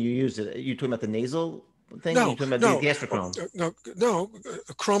 what do you mean you use it? Are you talking about the nasal thing? Or you No, talking about the no, gastrochrome? no.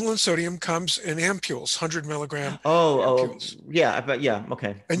 Cromolyn sodium comes in ampules, 100 milligram Oh, ampules. yeah, but yeah,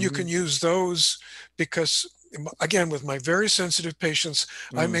 okay. And you Hmm. can use those because again, with my very sensitive patients,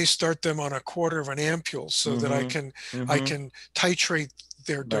 I Mm, may start them on a quarter of an ampule so that mm-hmm. I Mm-hmm. can titrate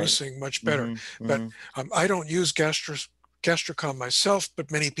their Right. dosing much better. Mm-hmm. But Mm-hmm. I don't use gastrocom myself,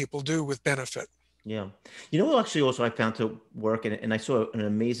 but many people do with benefit. Yeah. You know what actually also I found to work, and I saw an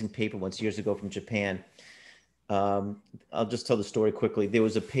amazing paper once years ago from Japan. Um, I'll just tell the story quickly. There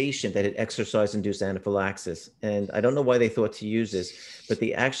was a patient that had exercise-induced anaphylaxis, and I don't know why they thought to use this, but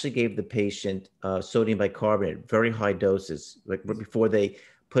they actually gave the patient sodium bicarbonate, very high doses, like right before they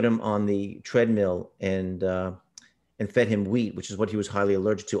put him on the treadmill and fed him wheat, which is what he was highly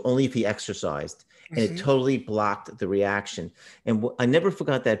allergic to, only if he exercised. And it Hmm. totally blocked the reaction. And I never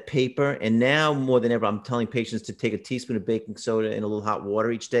forgot that paper. And now more than ever, I'm telling patients to take a teaspoon of baking soda in a little hot water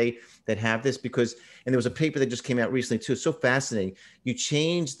each day that have this because, and there was a paper that just came out recently too. It's so fascinating. You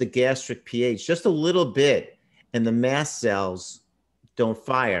change the gastric pH just a little bit and the mast cells don't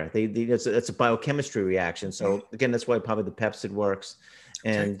fire. It's a biochemistry reaction. So again, that's why probably the Pepsid works.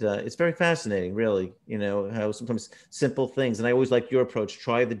 Okay. And it's very fascinating, really, how sometimes simple things. And I always like your approach.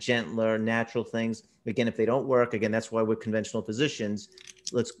 Try the gentler, natural things. Again, if they don't work, again, that's why we're conventional physicians.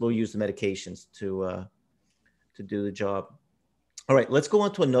 We'll use the medications to do the job. All right, let's go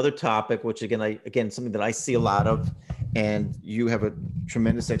on to another topic, which again something that I see a lot of, and you have a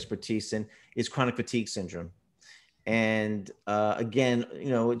tremendous expertise in, is chronic fatigue syndrome. And again,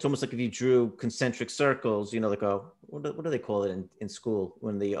 it's almost like if you drew concentric circles, like what do they call it in school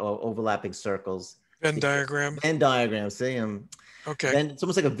when the overlapping circles? Venn diagram. Venn diagram. See, Okay. It's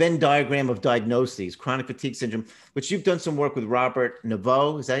almost like a Venn diagram of diagnoses, chronic fatigue syndrome, which you've done some work with Robert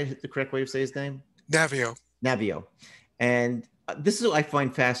Naveau. Is that the correct way to say his name? Navio. Navio. And this is what I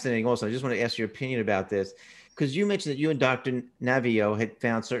find fascinating also. I just want to ask your opinion about this because you mentioned that you and Dr. Navio had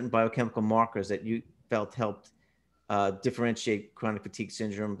found certain biochemical markers that you felt helped differentiate chronic fatigue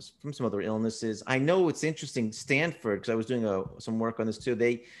syndrome from some other illnesses. I know it's interesting. Stanford, because I was doing some work on this too.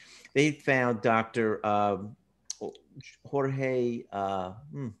 They found Dr. Jorge,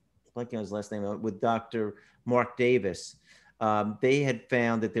 blanking on his last name, with Dr. Mark Davis. They had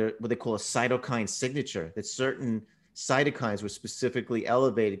found that what they call a cytokine signature, that certain cytokines were specifically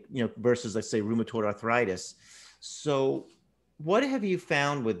elevated, versus let's say rheumatoid arthritis. So, what have you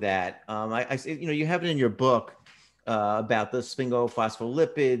found with that? You have it in your book about the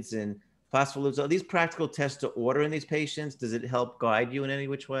sphingophospholipid and phospholipids. Are these practical tests to order in these patients? Does it help guide you in any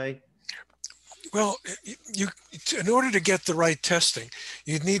which way? Well, in order to get the right testing,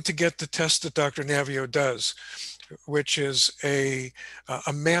 you need to get the test that Dr. Navio does, which is a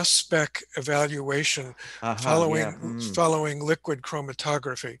mass spec evaluation Yeah. following liquid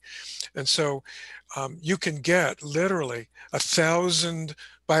chromatography. And so you can get literally 1,000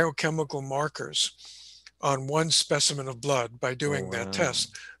 biochemical markers on one specimen of blood by doing that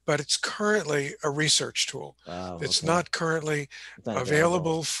test. But it's currently a research tool. Wow. It's Okay. not currently It's not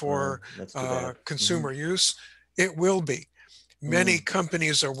available available. for That's too bad. consumer use. It will be. Many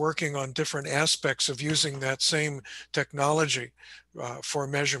companies are working on different aspects of using that same technology for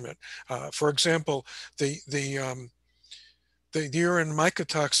measurement. For example, the urine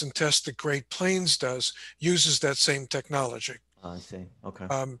mycotoxin test that Great Plains does uses that same technology. I see. Okay.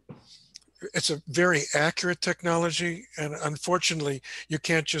 It's a very accurate technology, and unfortunately, you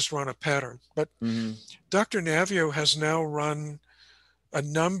can't just run a pattern. But Mm-hmm. Dr. Navio has now run a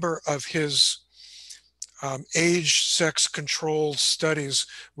number of his age, sex controlled studies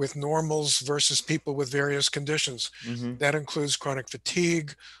with normals versus people with various conditions. Mm-hmm. That includes chronic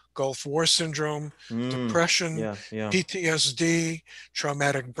fatigue, Gulf War syndrome, depression, Yeah. Yeah. PTSD,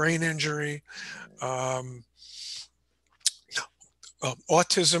 traumatic brain injury, um,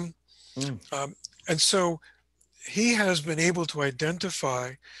 autism. Mm. And so he has been able to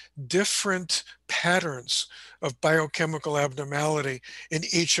identify different patterns of biochemical abnormality in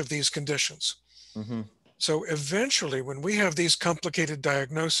each of these conditions. Mm-hmm. So eventually, when we have these complicated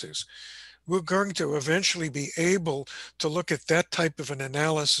diagnoses, we're going to eventually be able to look at that type of an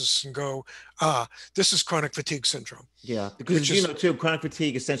analysis and go, this is chronic fatigue syndrome. Yeah, because Which is, too, chronic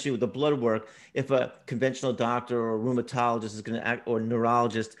fatigue essentially with the blood work, if a conventional doctor or a rheumatologist is going to act, or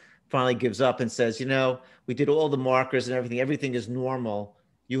neurologist finally gives up and says, we did all the markers and everything is normal,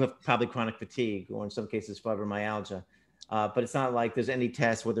 you have probably chronic fatigue or in some cases fibromyalgia. But it's not like there's any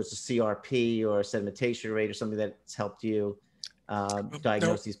test, whether it's a CRP or a sedimentation rate or something that's helped you no,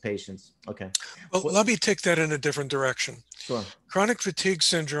 diagnose these patients. Okay. well, let me take that in a different direction. Sure. Chronic fatigue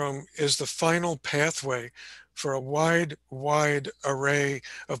syndrome is the final pathway for a wide array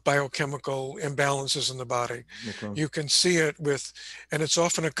of biochemical imbalances in the body. Okay. You can see it and it's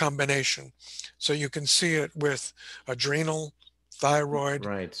often a combination. So you can see it with adrenal, thyroid,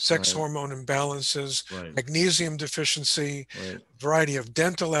 Right. sex Right. hormone imbalances, Right. magnesium deficiency, Right. variety of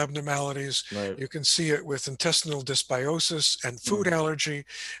dental abnormalities. Right. You can see it with intestinal dysbiosis and food Mm, allergy.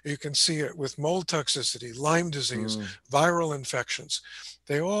 You can see it with mold toxicity, Lyme disease, mm. viral infections.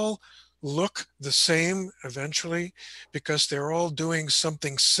 They all look the same eventually because they're all doing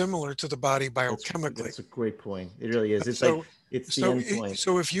something similar to the body biochemically. That's a great point. It really is. It's like So, it's the so, end point.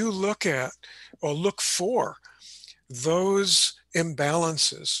 so if you look at or look for those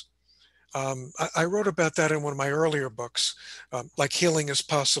imbalances, I wrote about that in one of my earlier books, like Healing is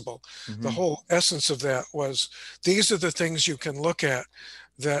Possible. The Hmm. whole essence of that was these are the things you can look at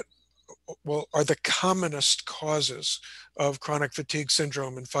that are the commonest causes of chronic fatigue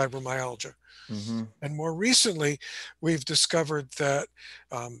syndrome and fibromyalgia. Hmm. And more recently, we've discovered that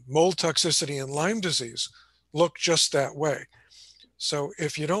mold toxicity and Lyme disease look just that way. So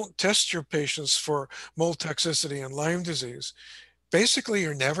if you don't test your patients for mold toxicity and Lyme disease, basically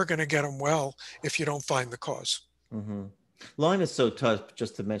you're never going to get them well if you don't find the cause. Hmm. Lyme is so tough,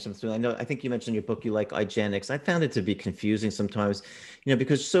 just to mention something. I think you mentioned in your book you like IGenics. I found it to be confusing sometimes,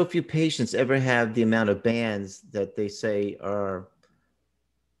 because so few patients ever have the amount of bands that they say are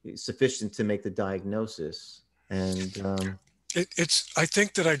sufficient to make the diagnosis. And I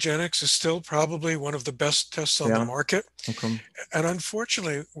think that IGenics is still probably one of the best tests on the yeah, market. okay. And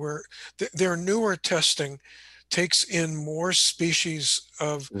unfortunately, their newer testing takes in more species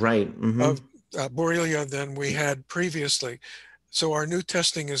Right. Hmm. of Borrelia than we had previously. So our new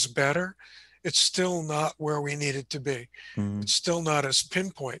testing is better. It's still not where we need it to be. Hmm. It's still not as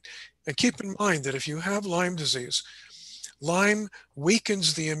pinpoint. And keep in mind that if you have Lyme disease, Lyme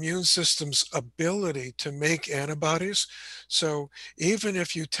weakens the immune system's ability to make antibodies. So even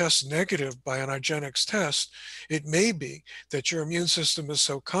if you test negative by an IGenics test, it may be that your immune system is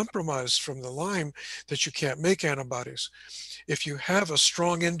so compromised from the Lyme that you can't make antibodies. If you have a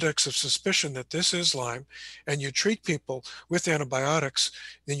strong index of suspicion that this is Lyme and you treat people with antibiotics,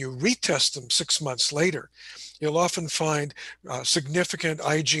 then you retest them 6 months later, you'll often find significant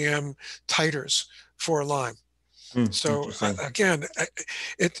IgM titers for Lyme. Mm, So interesting. again,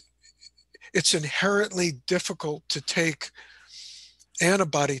 it it's inherently difficult to take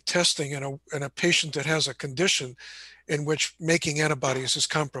antibody testing in a patient that has a condition in which making antibodies is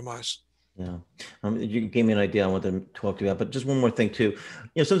compromised. Yeah. You gave me an idea I wanted to talk to you about, but just one more thing too.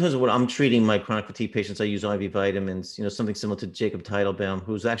 Sometimes when I'm treating my chronic fatigue patients, I use IV vitamins, something similar to Jacob Teitelbaum,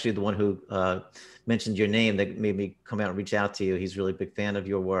 who's actually the one who mentioned your name that made me come out and reach out to you. He's really a big fan of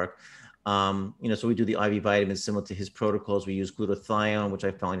your work. So we do the IV vitamins similar to his protocols. We use glutathione, which I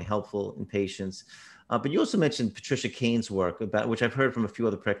find helpful in patients. But you also mentioned Patricia Kane's work, about which I've heard from a few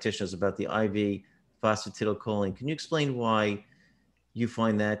other practitioners, about the IV phosphatidylcholine. Can you explain why you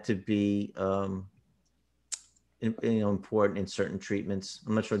find that to be important in certain treatments?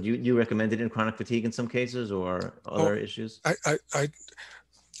 I'm not sure. Do you recommend it in chronic fatigue in some cases or Oh, other issues? I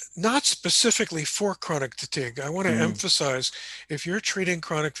not specifically for chronic fatigue. I want to Mm, emphasize if you're treating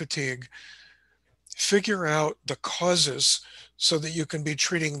chronic fatigue, figure out the causes so that you can be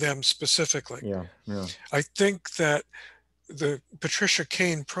treating them specifically. yeah, yeah. I think that the Patricia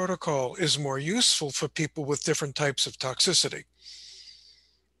Kane protocol is more useful for people with different types of toxicity.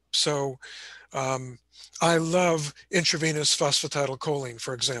 So I love intravenous phosphatidylcholine,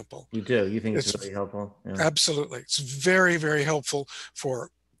 for example. You do. You think it's It's really helpful? Yeah. absolutely, it's very, very helpful for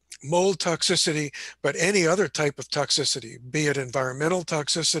mold toxicity, but any other type of toxicity, be it environmental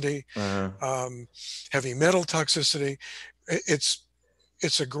toxicity, Uh, heavy metal toxicity.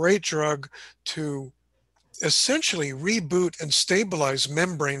 It's a great drug to essentially reboot and stabilize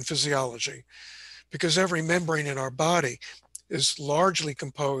membrane physiology, because every membrane in our body is largely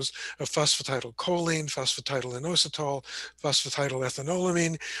composed of phosphatidylcholine, phosphatidylinositol,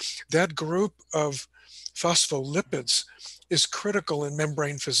 phosphatidylethanolamine. That group of phospholipids is critical in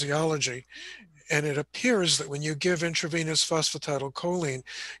membrane physiology. And it appears that when you give intravenous phosphatidylcholine,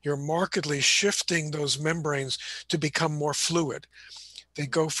 you're markedly shifting those membranes to become more fluid. They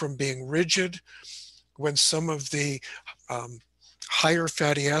go from being rigid when some of the um, higher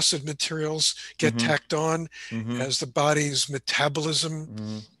fatty acid materials get mm-hmm, tacked on mm-hmm, as the body's metabolism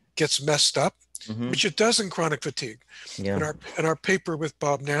mm-hmm, gets messed up, mm-hmm. which it does in chronic fatigue. Yeah. In our paper with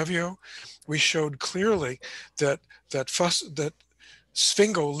Bob Navio, we showed clearly that that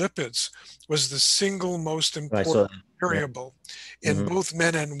sphingolipids was the single most Right. So, important yeah. variable in Mm-hmm, both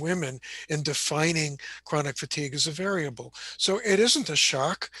men and women in defining chronic fatigue as a variable. So it isn't a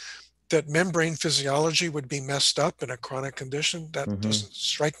shock that membrane physiology would be messed up in a chronic condition. That mm-hmm, doesn't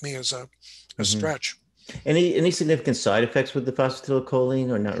strike me as a mm-hmm. stretch. Any significant side effects with the phosphatidylcholine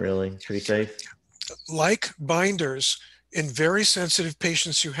or not really? It's pretty safe. Like binders, in very sensitive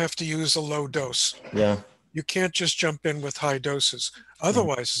patients, you have to use a low dose. Yeah. You can't just jump in with high doses.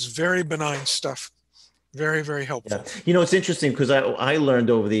 Otherwise, it's very benign stuff. Very, very helpful. Yeah. It's interesting because I learned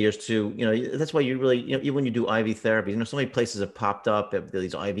over the years too, that's why you really, even when you do IV therapy, so many places have popped up,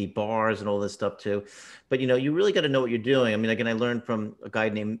 these IV bars and all this stuff too. But, you really got to know what you're doing. I mean, again, I learned from a guy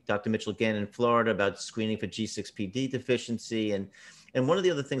named Dr. Mitchell again in Florida about screening for G6PD deficiency. And one of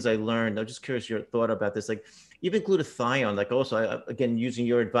the other things I learned, I'm just curious your thought about this, like even glutathione, like also, again, using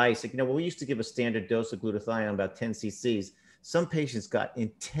your advice, like, we used to give a standard dose of glutathione, about 10 cc's. Some patients got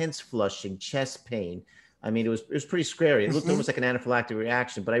intense flushing, chest pain. I mean, it was pretty scary. It looked almost like an anaphylactic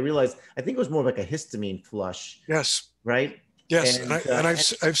reaction, but I realized I think it was more like a histamine flush. Yes. Right. Yes, and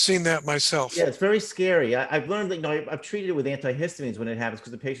I've seen that myself. Yeah, it's very scary. I've learned that I've treated it with antihistamines when it happens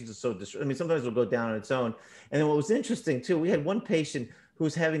because the patients are so distressed. I mean, sometimes it'll go down on its own. And then what was interesting too, we had one patient who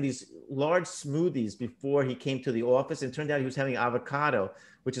was having these large smoothies before he came to the office, and it turned out he was having avocado,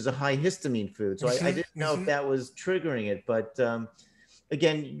 which is a high histamine food. So I didn't know if that was triggering it, but.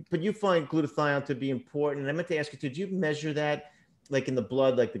 Again, but you find glutathione to be important. And I meant to ask you, did you measure that like in the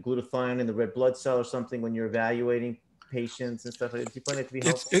blood, like the glutathione in the red blood cell or something when you're evaluating patients and stuff? Did you find that to be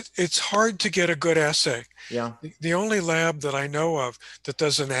helpful? It's hard to get a good assay. Yeah. The only lab that I know of that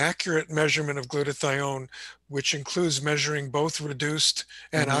does an accurate measurement of glutathione, which includes measuring both reduced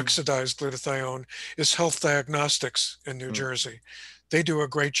and oxidized glutathione, is Health Diagnostics in New Jersey. They do a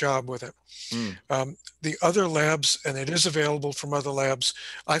great job with it. The other labs, and it is available from other labs,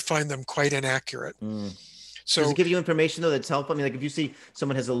 I find them quite inaccurate. So does it give you information though that's helpful? I mean, like if you see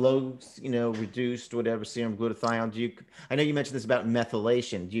someone has a low, reduced whatever serum glutathione, I know you mentioned this about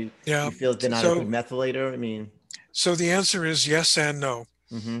methylation. Do you feel they're not a good methylator? I mean, so the answer is yes and no.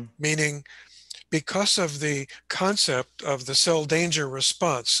 Meaning, because of the concept of the cell danger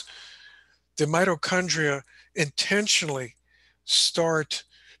response, the mitochondria intentionally start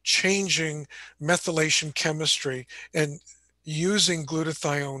changing methylation chemistry and using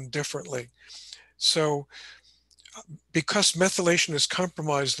glutathione differently. So because methylation is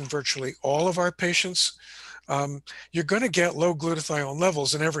compromised in virtually all of our patients, you're going to get low glutathione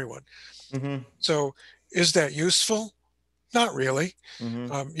levels in everyone. So is that useful? Not really.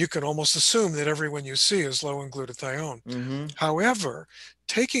 You can almost assume that everyone you see is low in glutathione. However,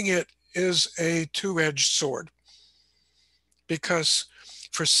 taking it is a two-edged sword, because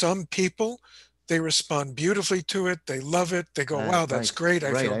for some people, they respond beautifully to it. They love it. They go, wow, that's great.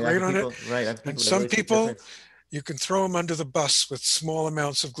 I feel great on it. And some people, you can throw them under the bus with small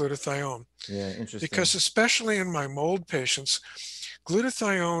amounts of glutathione. Yeah, interesting. Because especially in my mold patients,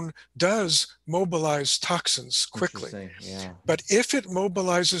 glutathione does mobilize toxins quickly. Yeah. But if it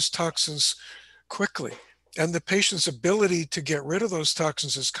mobilizes toxins quickly and the patient's ability to get rid of those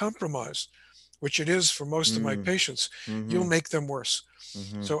toxins is compromised, which it is for most of my patients, you'll make them worse.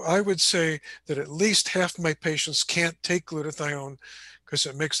 So I would say that at least half my patients can't take glutathione because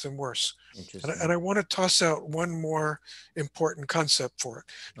it makes them worse. And I want to toss out one more important concept for it,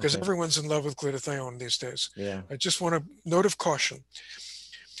 because everyone's in love with glutathione these days. Yeah. I just want a note of caution.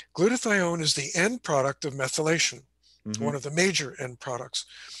 Glutathione is the end product of methylation, one of the major end products.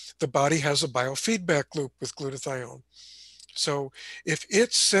 The body has a biofeedback loop with glutathione. So if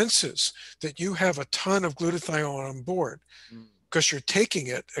it senses that you have a ton of glutathione on board, because you're taking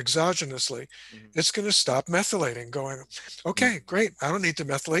it exogenously, it's going to stop methylating, going, okay, great, I don't need to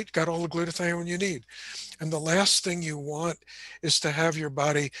methylate, got all the glutathione you need. And the last thing you want is to have your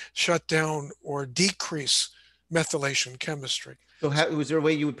body shut down or decrease methylation chemistry. So was there a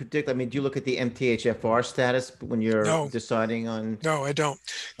way you would predict? I mean, do you look at the MTHFR status when you're deciding on? No, I don't.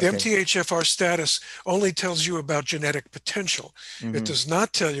 The MTHFR status only tells you about genetic potential. It does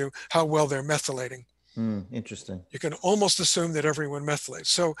not tell you how well they're methylating. Interesting. You can almost assume that everyone methylates.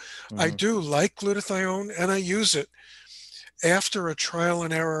 So I do like glutathione, and I use it after a trial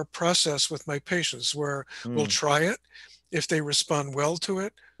and error process with my patients where we'll try it. If they respond well to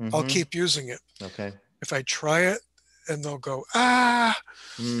it, I'll keep using it. Okay. If I try it and they'll go,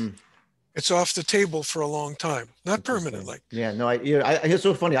 it's off the table for a long time, not permanently. Yeah, no, it's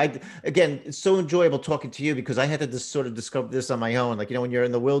so funny. Again, it's so enjoyable talking to you because I had to just sort of discover this on my own. Like, when you're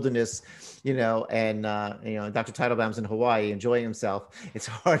in the wilderness, and Dr. Teitelbaum's in Hawaii enjoying himself. It's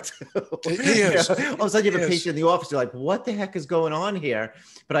hard to, he is. All of a sudden you have a patient in the office. You're like, what the heck is going on here?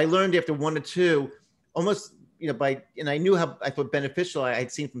 But I learned after one or two, almost, and I knew how I thought beneficial I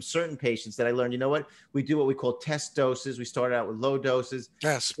had seen from certain patients that I learned, we do what we call test doses. We started out with low doses.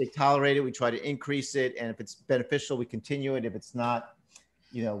 Yes. If they tolerate it, we try to increase it. And if it's beneficial, we continue it. If it's not,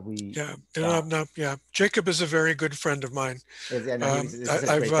 we Yeah, stop. no, yeah. Jacob is a very good friend of mine. I know he said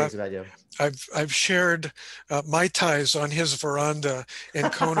I've great things about you. I've shared Mai Tais on his veranda in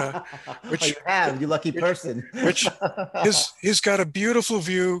Kona, Oh, you which have, you lucky which person. which he's got a beautiful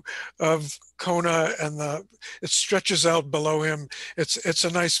view of Kona, and it stretches out below him. It's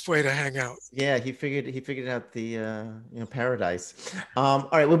a nice way to hang out. Yeah, he figured out the paradise. All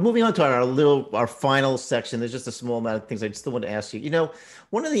right, we're moving on to our final section. There's just a small amount of things I still want to ask you.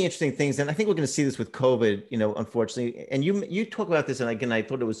 One of the interesting things, and I think we're going to see this with COVID, unfortunately, and you talk about this, and again, I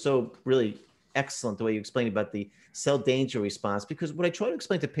thought it was so really excellent the way you explained about the cell danger response, because what I try to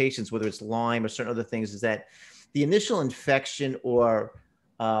explain to patients, whether it's Lyme or certain other things, is that the initial infection or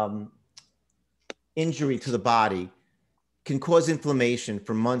um, injury to the body can cause inflammation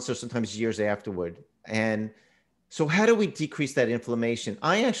for months or sometimes years afterward. And so how do we decrease that inflammation?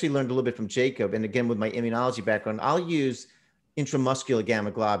 I actually learned a little bit from Jacob. And again, with my immunology background, I'll use intramuscular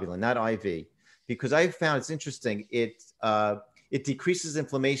gamma globulin, not IV, because I found it's interesting. It decreases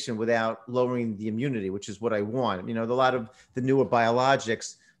inflammation without lowering the immunity, which is what I want. A lot of the newer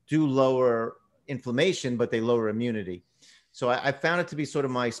biologics do lower inflammation, but they lower immunity. So I found it to be sort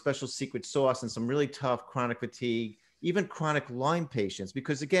of my special secret sauce in some really tough chronic fatigue, even chronic Lyme patients,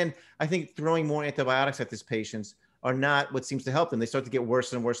 because again, I think throwing more antibiotics at these patients are not what seems to help them. They start to get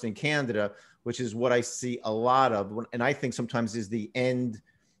worse and worse than Candida, which is what I see a lot of. And I think sometimes is the end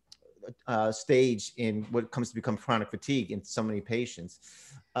stage in what comes to become chronic fatigue in so many patients.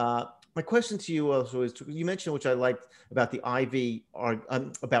 My question to you also is, you mentioned, which I liked, about the IV,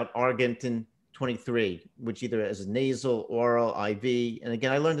 about Argentin 23, which either as a nasal, oral, IV. And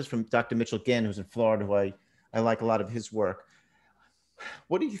again, I learned this from Dr. Mitchell Ginn, who's in Florida, who I like a lot of his work.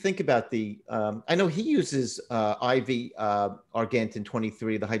 What do you think about I know he uses IV Argentin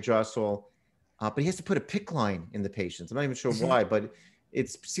 23, the hydrosol, but he has to put a PICC line in the patients. I'm not even sure why, but it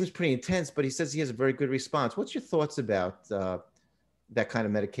seems pretty intense, but he says he has a very good response. What's your thoughts about that kind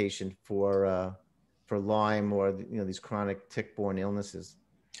of medication for Lyme or these chronic tick-borne illnesses?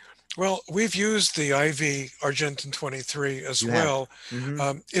 Well, we've used the IV Argentin 23 as You have. well.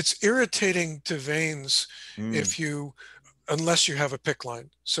 It's irritating to veins if unless you have a PICC line.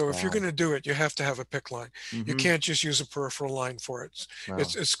 So if you're Wow. going to do it, you have to have a PICC line. You can't just use a peripheral line for it. Wow.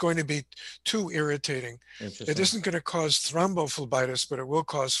 It's going to be too irritating. It isn't going to cause thrombophlebitis, but it will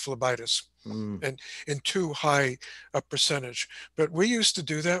cause phlebitis, and in too high a percentage. But we used to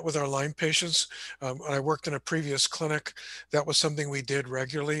do that with our Lyme patients. When I worked in a previous clinic, that was something we did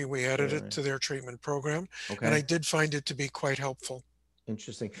regularly. We added it to their treatment program, and I did find it to be quite helpful.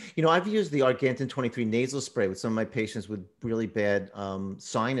 Interesting. I've used the Argentin 23 nasal spray with some of my patients with really bad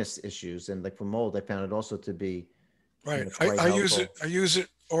sinus issues, and like for mold, I found it also to be right. quite I helpful. use it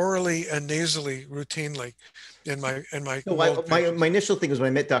orally and nasally routinely in my No, mold patients. my initial thing was when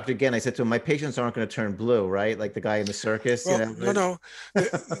I met Dr. Again, I said to him, my patients aren't going to turn blue, right? Like the guy in the circus, Well, no.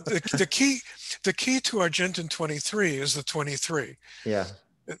 The key to Argentin 23 is the 23. Yeah.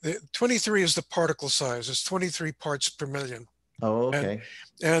 The 23 is the particle size. It's 23 parts per million. Oh, okay.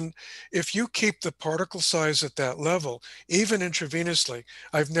 And if you keep the particle size at that level, even intravenously,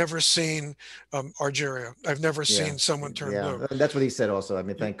 I've never seen Argyria. I've never seen someone turn blue. That's what he said also. I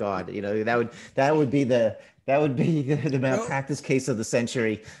mean, thank God, that would be the malpractice case of the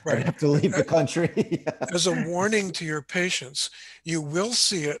century. Right. I'd have to leave the country. As a warning to your patients, you will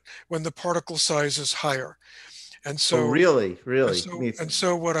see it when the particle size is higher. And so, oh, really? And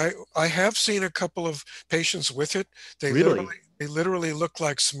so what I have seen a couple of patients with it. They really literally look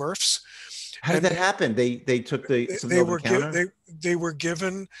like Smurfs. How did that happen? They took something over the counter? They were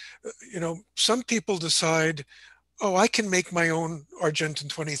given, some people decide, oh, I can make my own Argentin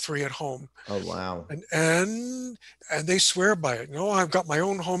 23 at home. Oh, wow. And they swear by it. I've got my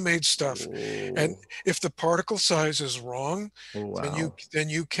own homemade stuff. Ooh. And if the particle size is wrong, wow. then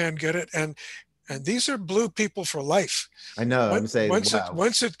you can get it. And these are blue people for life. I know. I'm saying,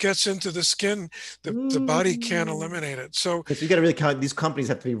 once it gets into the skin, the body can't eliminate it. So you got to really count. These companies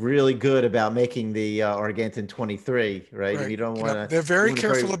have to be really good about making the Argentin 23, right? And you don't want to. They're very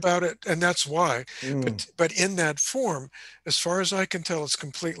careful about it, and that's why. But in that form, as far as I can tell, it's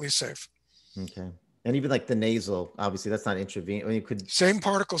completely safe. Okay. And even like the nasal, obviously, that's not intravenous. I mean, you could. Same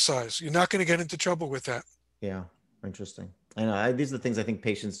particle size. You're not going to get into trouble with that. Yeah. Interesting. I know these are the things I think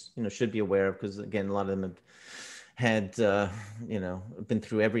patients, should be aware of, because again, a lot of them had been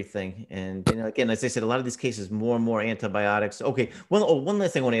through everything. And again, as I said, a lot of these cases, more and more antibiotics. Okay, one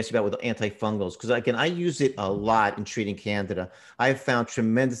last thing I want to ask you about with antifungals, because again, I use it a lot in treating Candida. I have found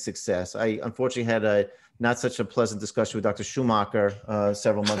tremendous success. I unfortunately had a not such a pleasant discussion with Dr. Schumacher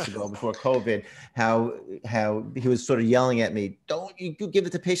several months ago before COVID, how he was sort of yelling at me, don't you give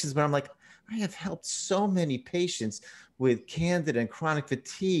it to patients, but I'm like, I have helped so many patients with Candida and chronic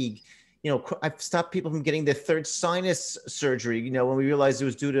fatigue. I've stopped people from getting their third sinus surgery, when we realized it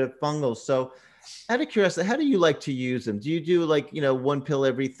was due to fungal. So out of curiosity, how do you like to use them? Do you do one pill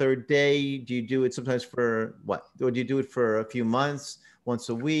every third day? Do you do it sometimes for what? Or do you do it for a few months, once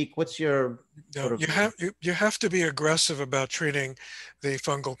a week? What's your No, you have to be aggressive about treating the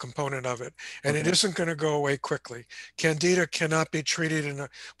fungal component of it, and it isn't going to go away quickly. Candida cannot be treated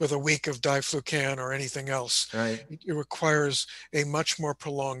with a week of diflucan or anything else. Right. It requires a much more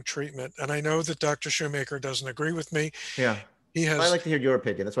prolonged treatment, and I know that Dr. Shoemaker doesn't agree with me. Yeah. He has. I like to hear your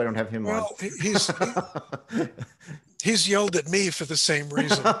opinion. That's why I don't have him on. He's yelled at me for the same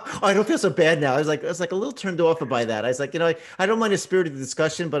reason. I don't feel so bad now. I was like a little turned off by that. I was like, I don't mind a spirited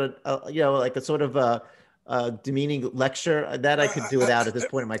discussion, but like a sort of a demeaning lecture that I could do without at this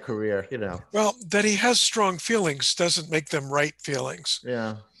point in my career. Well, that he has strong feelings doesn't make them right feelings.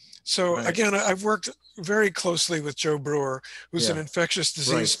 Yeah. So again, I've worked very closely with Joe Brewer, who's an infectious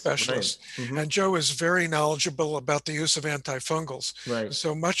disease specialist. Right. Mm-hmm. And Joe is very knowledgeable about the use of antifungals. Right.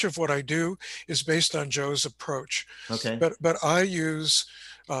 So much of what I do is based on Joe's approach. Okay. But I use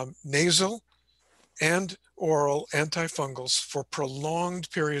nasal and oral antifungals for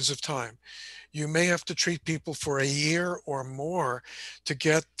prolonged periods of time. You may have to treat people for a year or more to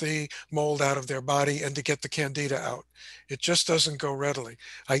get the mold out of their body and to get the Candida out. It just doesn't go readily.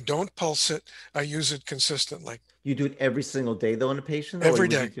 I don't pulse it. I use it consistently. You do it every single day, though, in a patient? Every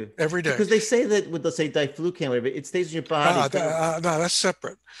day. Every day. Because they say that with, let's say, diflucan, whatever, it stays in your body. No, that's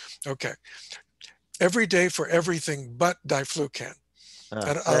separate. Okay. Every day for everything but diflucan.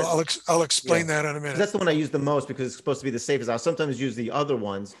 And I'll explain that in a minute. That's the one I use the most because it's supposed to be the safest. I'll sometimes use the other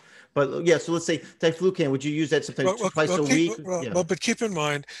ones. But yeah, so let's say diflucan, would you use that sometimes twice a week? But keep in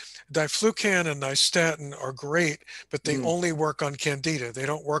mind, diflucan and nystatin are great, but they only work on Candida. They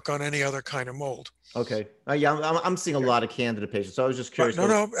don't work on any other kind of mold. Okay. Yeah, I'm seeing a lot of Candida patients, so I was just curious.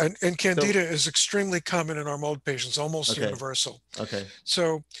 And Candida is extremely common in our mold patients, almost universal. Okay.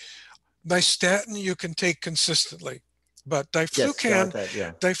 So nystatin you can take consistently. But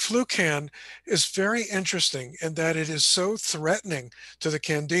diflucan is very interesting in that it is so threatening to the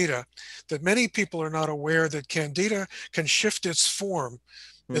Candida that many people are not aware that Candida can shift its form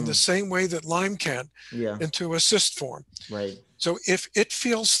in the same way that Lyme can into a cyst form. Right. So if it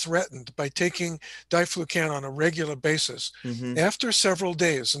feels threatened by taking diflucan on a regular basis, after several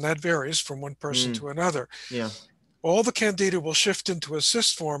days, and that varies from one person to another, all the Candida will shift into a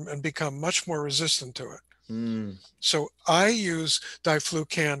cyst form and become much more resistant to it. So I use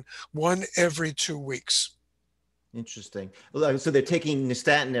diflucan 1 every 2 weeks. Interesting. So they're taking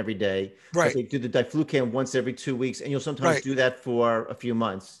nystatin every day. Right. They do the diflucan once every 2 weeks, and you'll sometimes do that for a few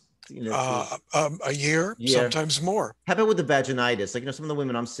months. A year, sometimes more. How about with the vaginitis? Like, some of the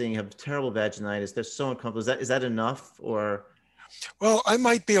women I'm seeing have terrible vaginitis. They're so uncomfortable. Is that enough, or? Well, I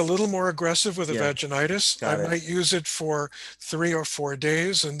might be a little more aggressive with a vaginitis. I might use it for 3 or 4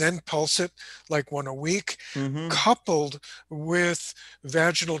 days and then pulse it like 1 a week, coupled with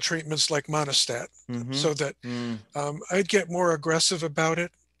vaginal treatments like monostat, so that I'd get more aggressive about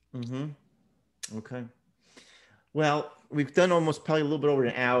it. Okay. Well, we've done almost probably a little bit over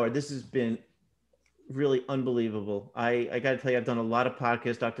an hour. This has been really unbelievable. I got to tell you, I've done a lot of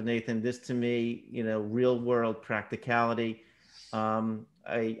podcasts, Dr. Nathan. This to me, real world practicality.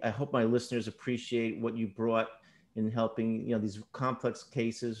 I hope my listeners appreciate what you brought in helping, these complex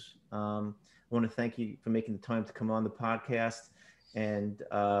cases. I want to thank you for making the time to come on the podcast. And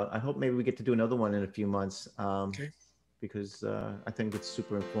I hope maybe we get to do another one in a few months because I think it's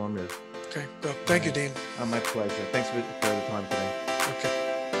super informative. Okay. Well, thank you, Dean. My pleasure. Thanks for the time today. Okay.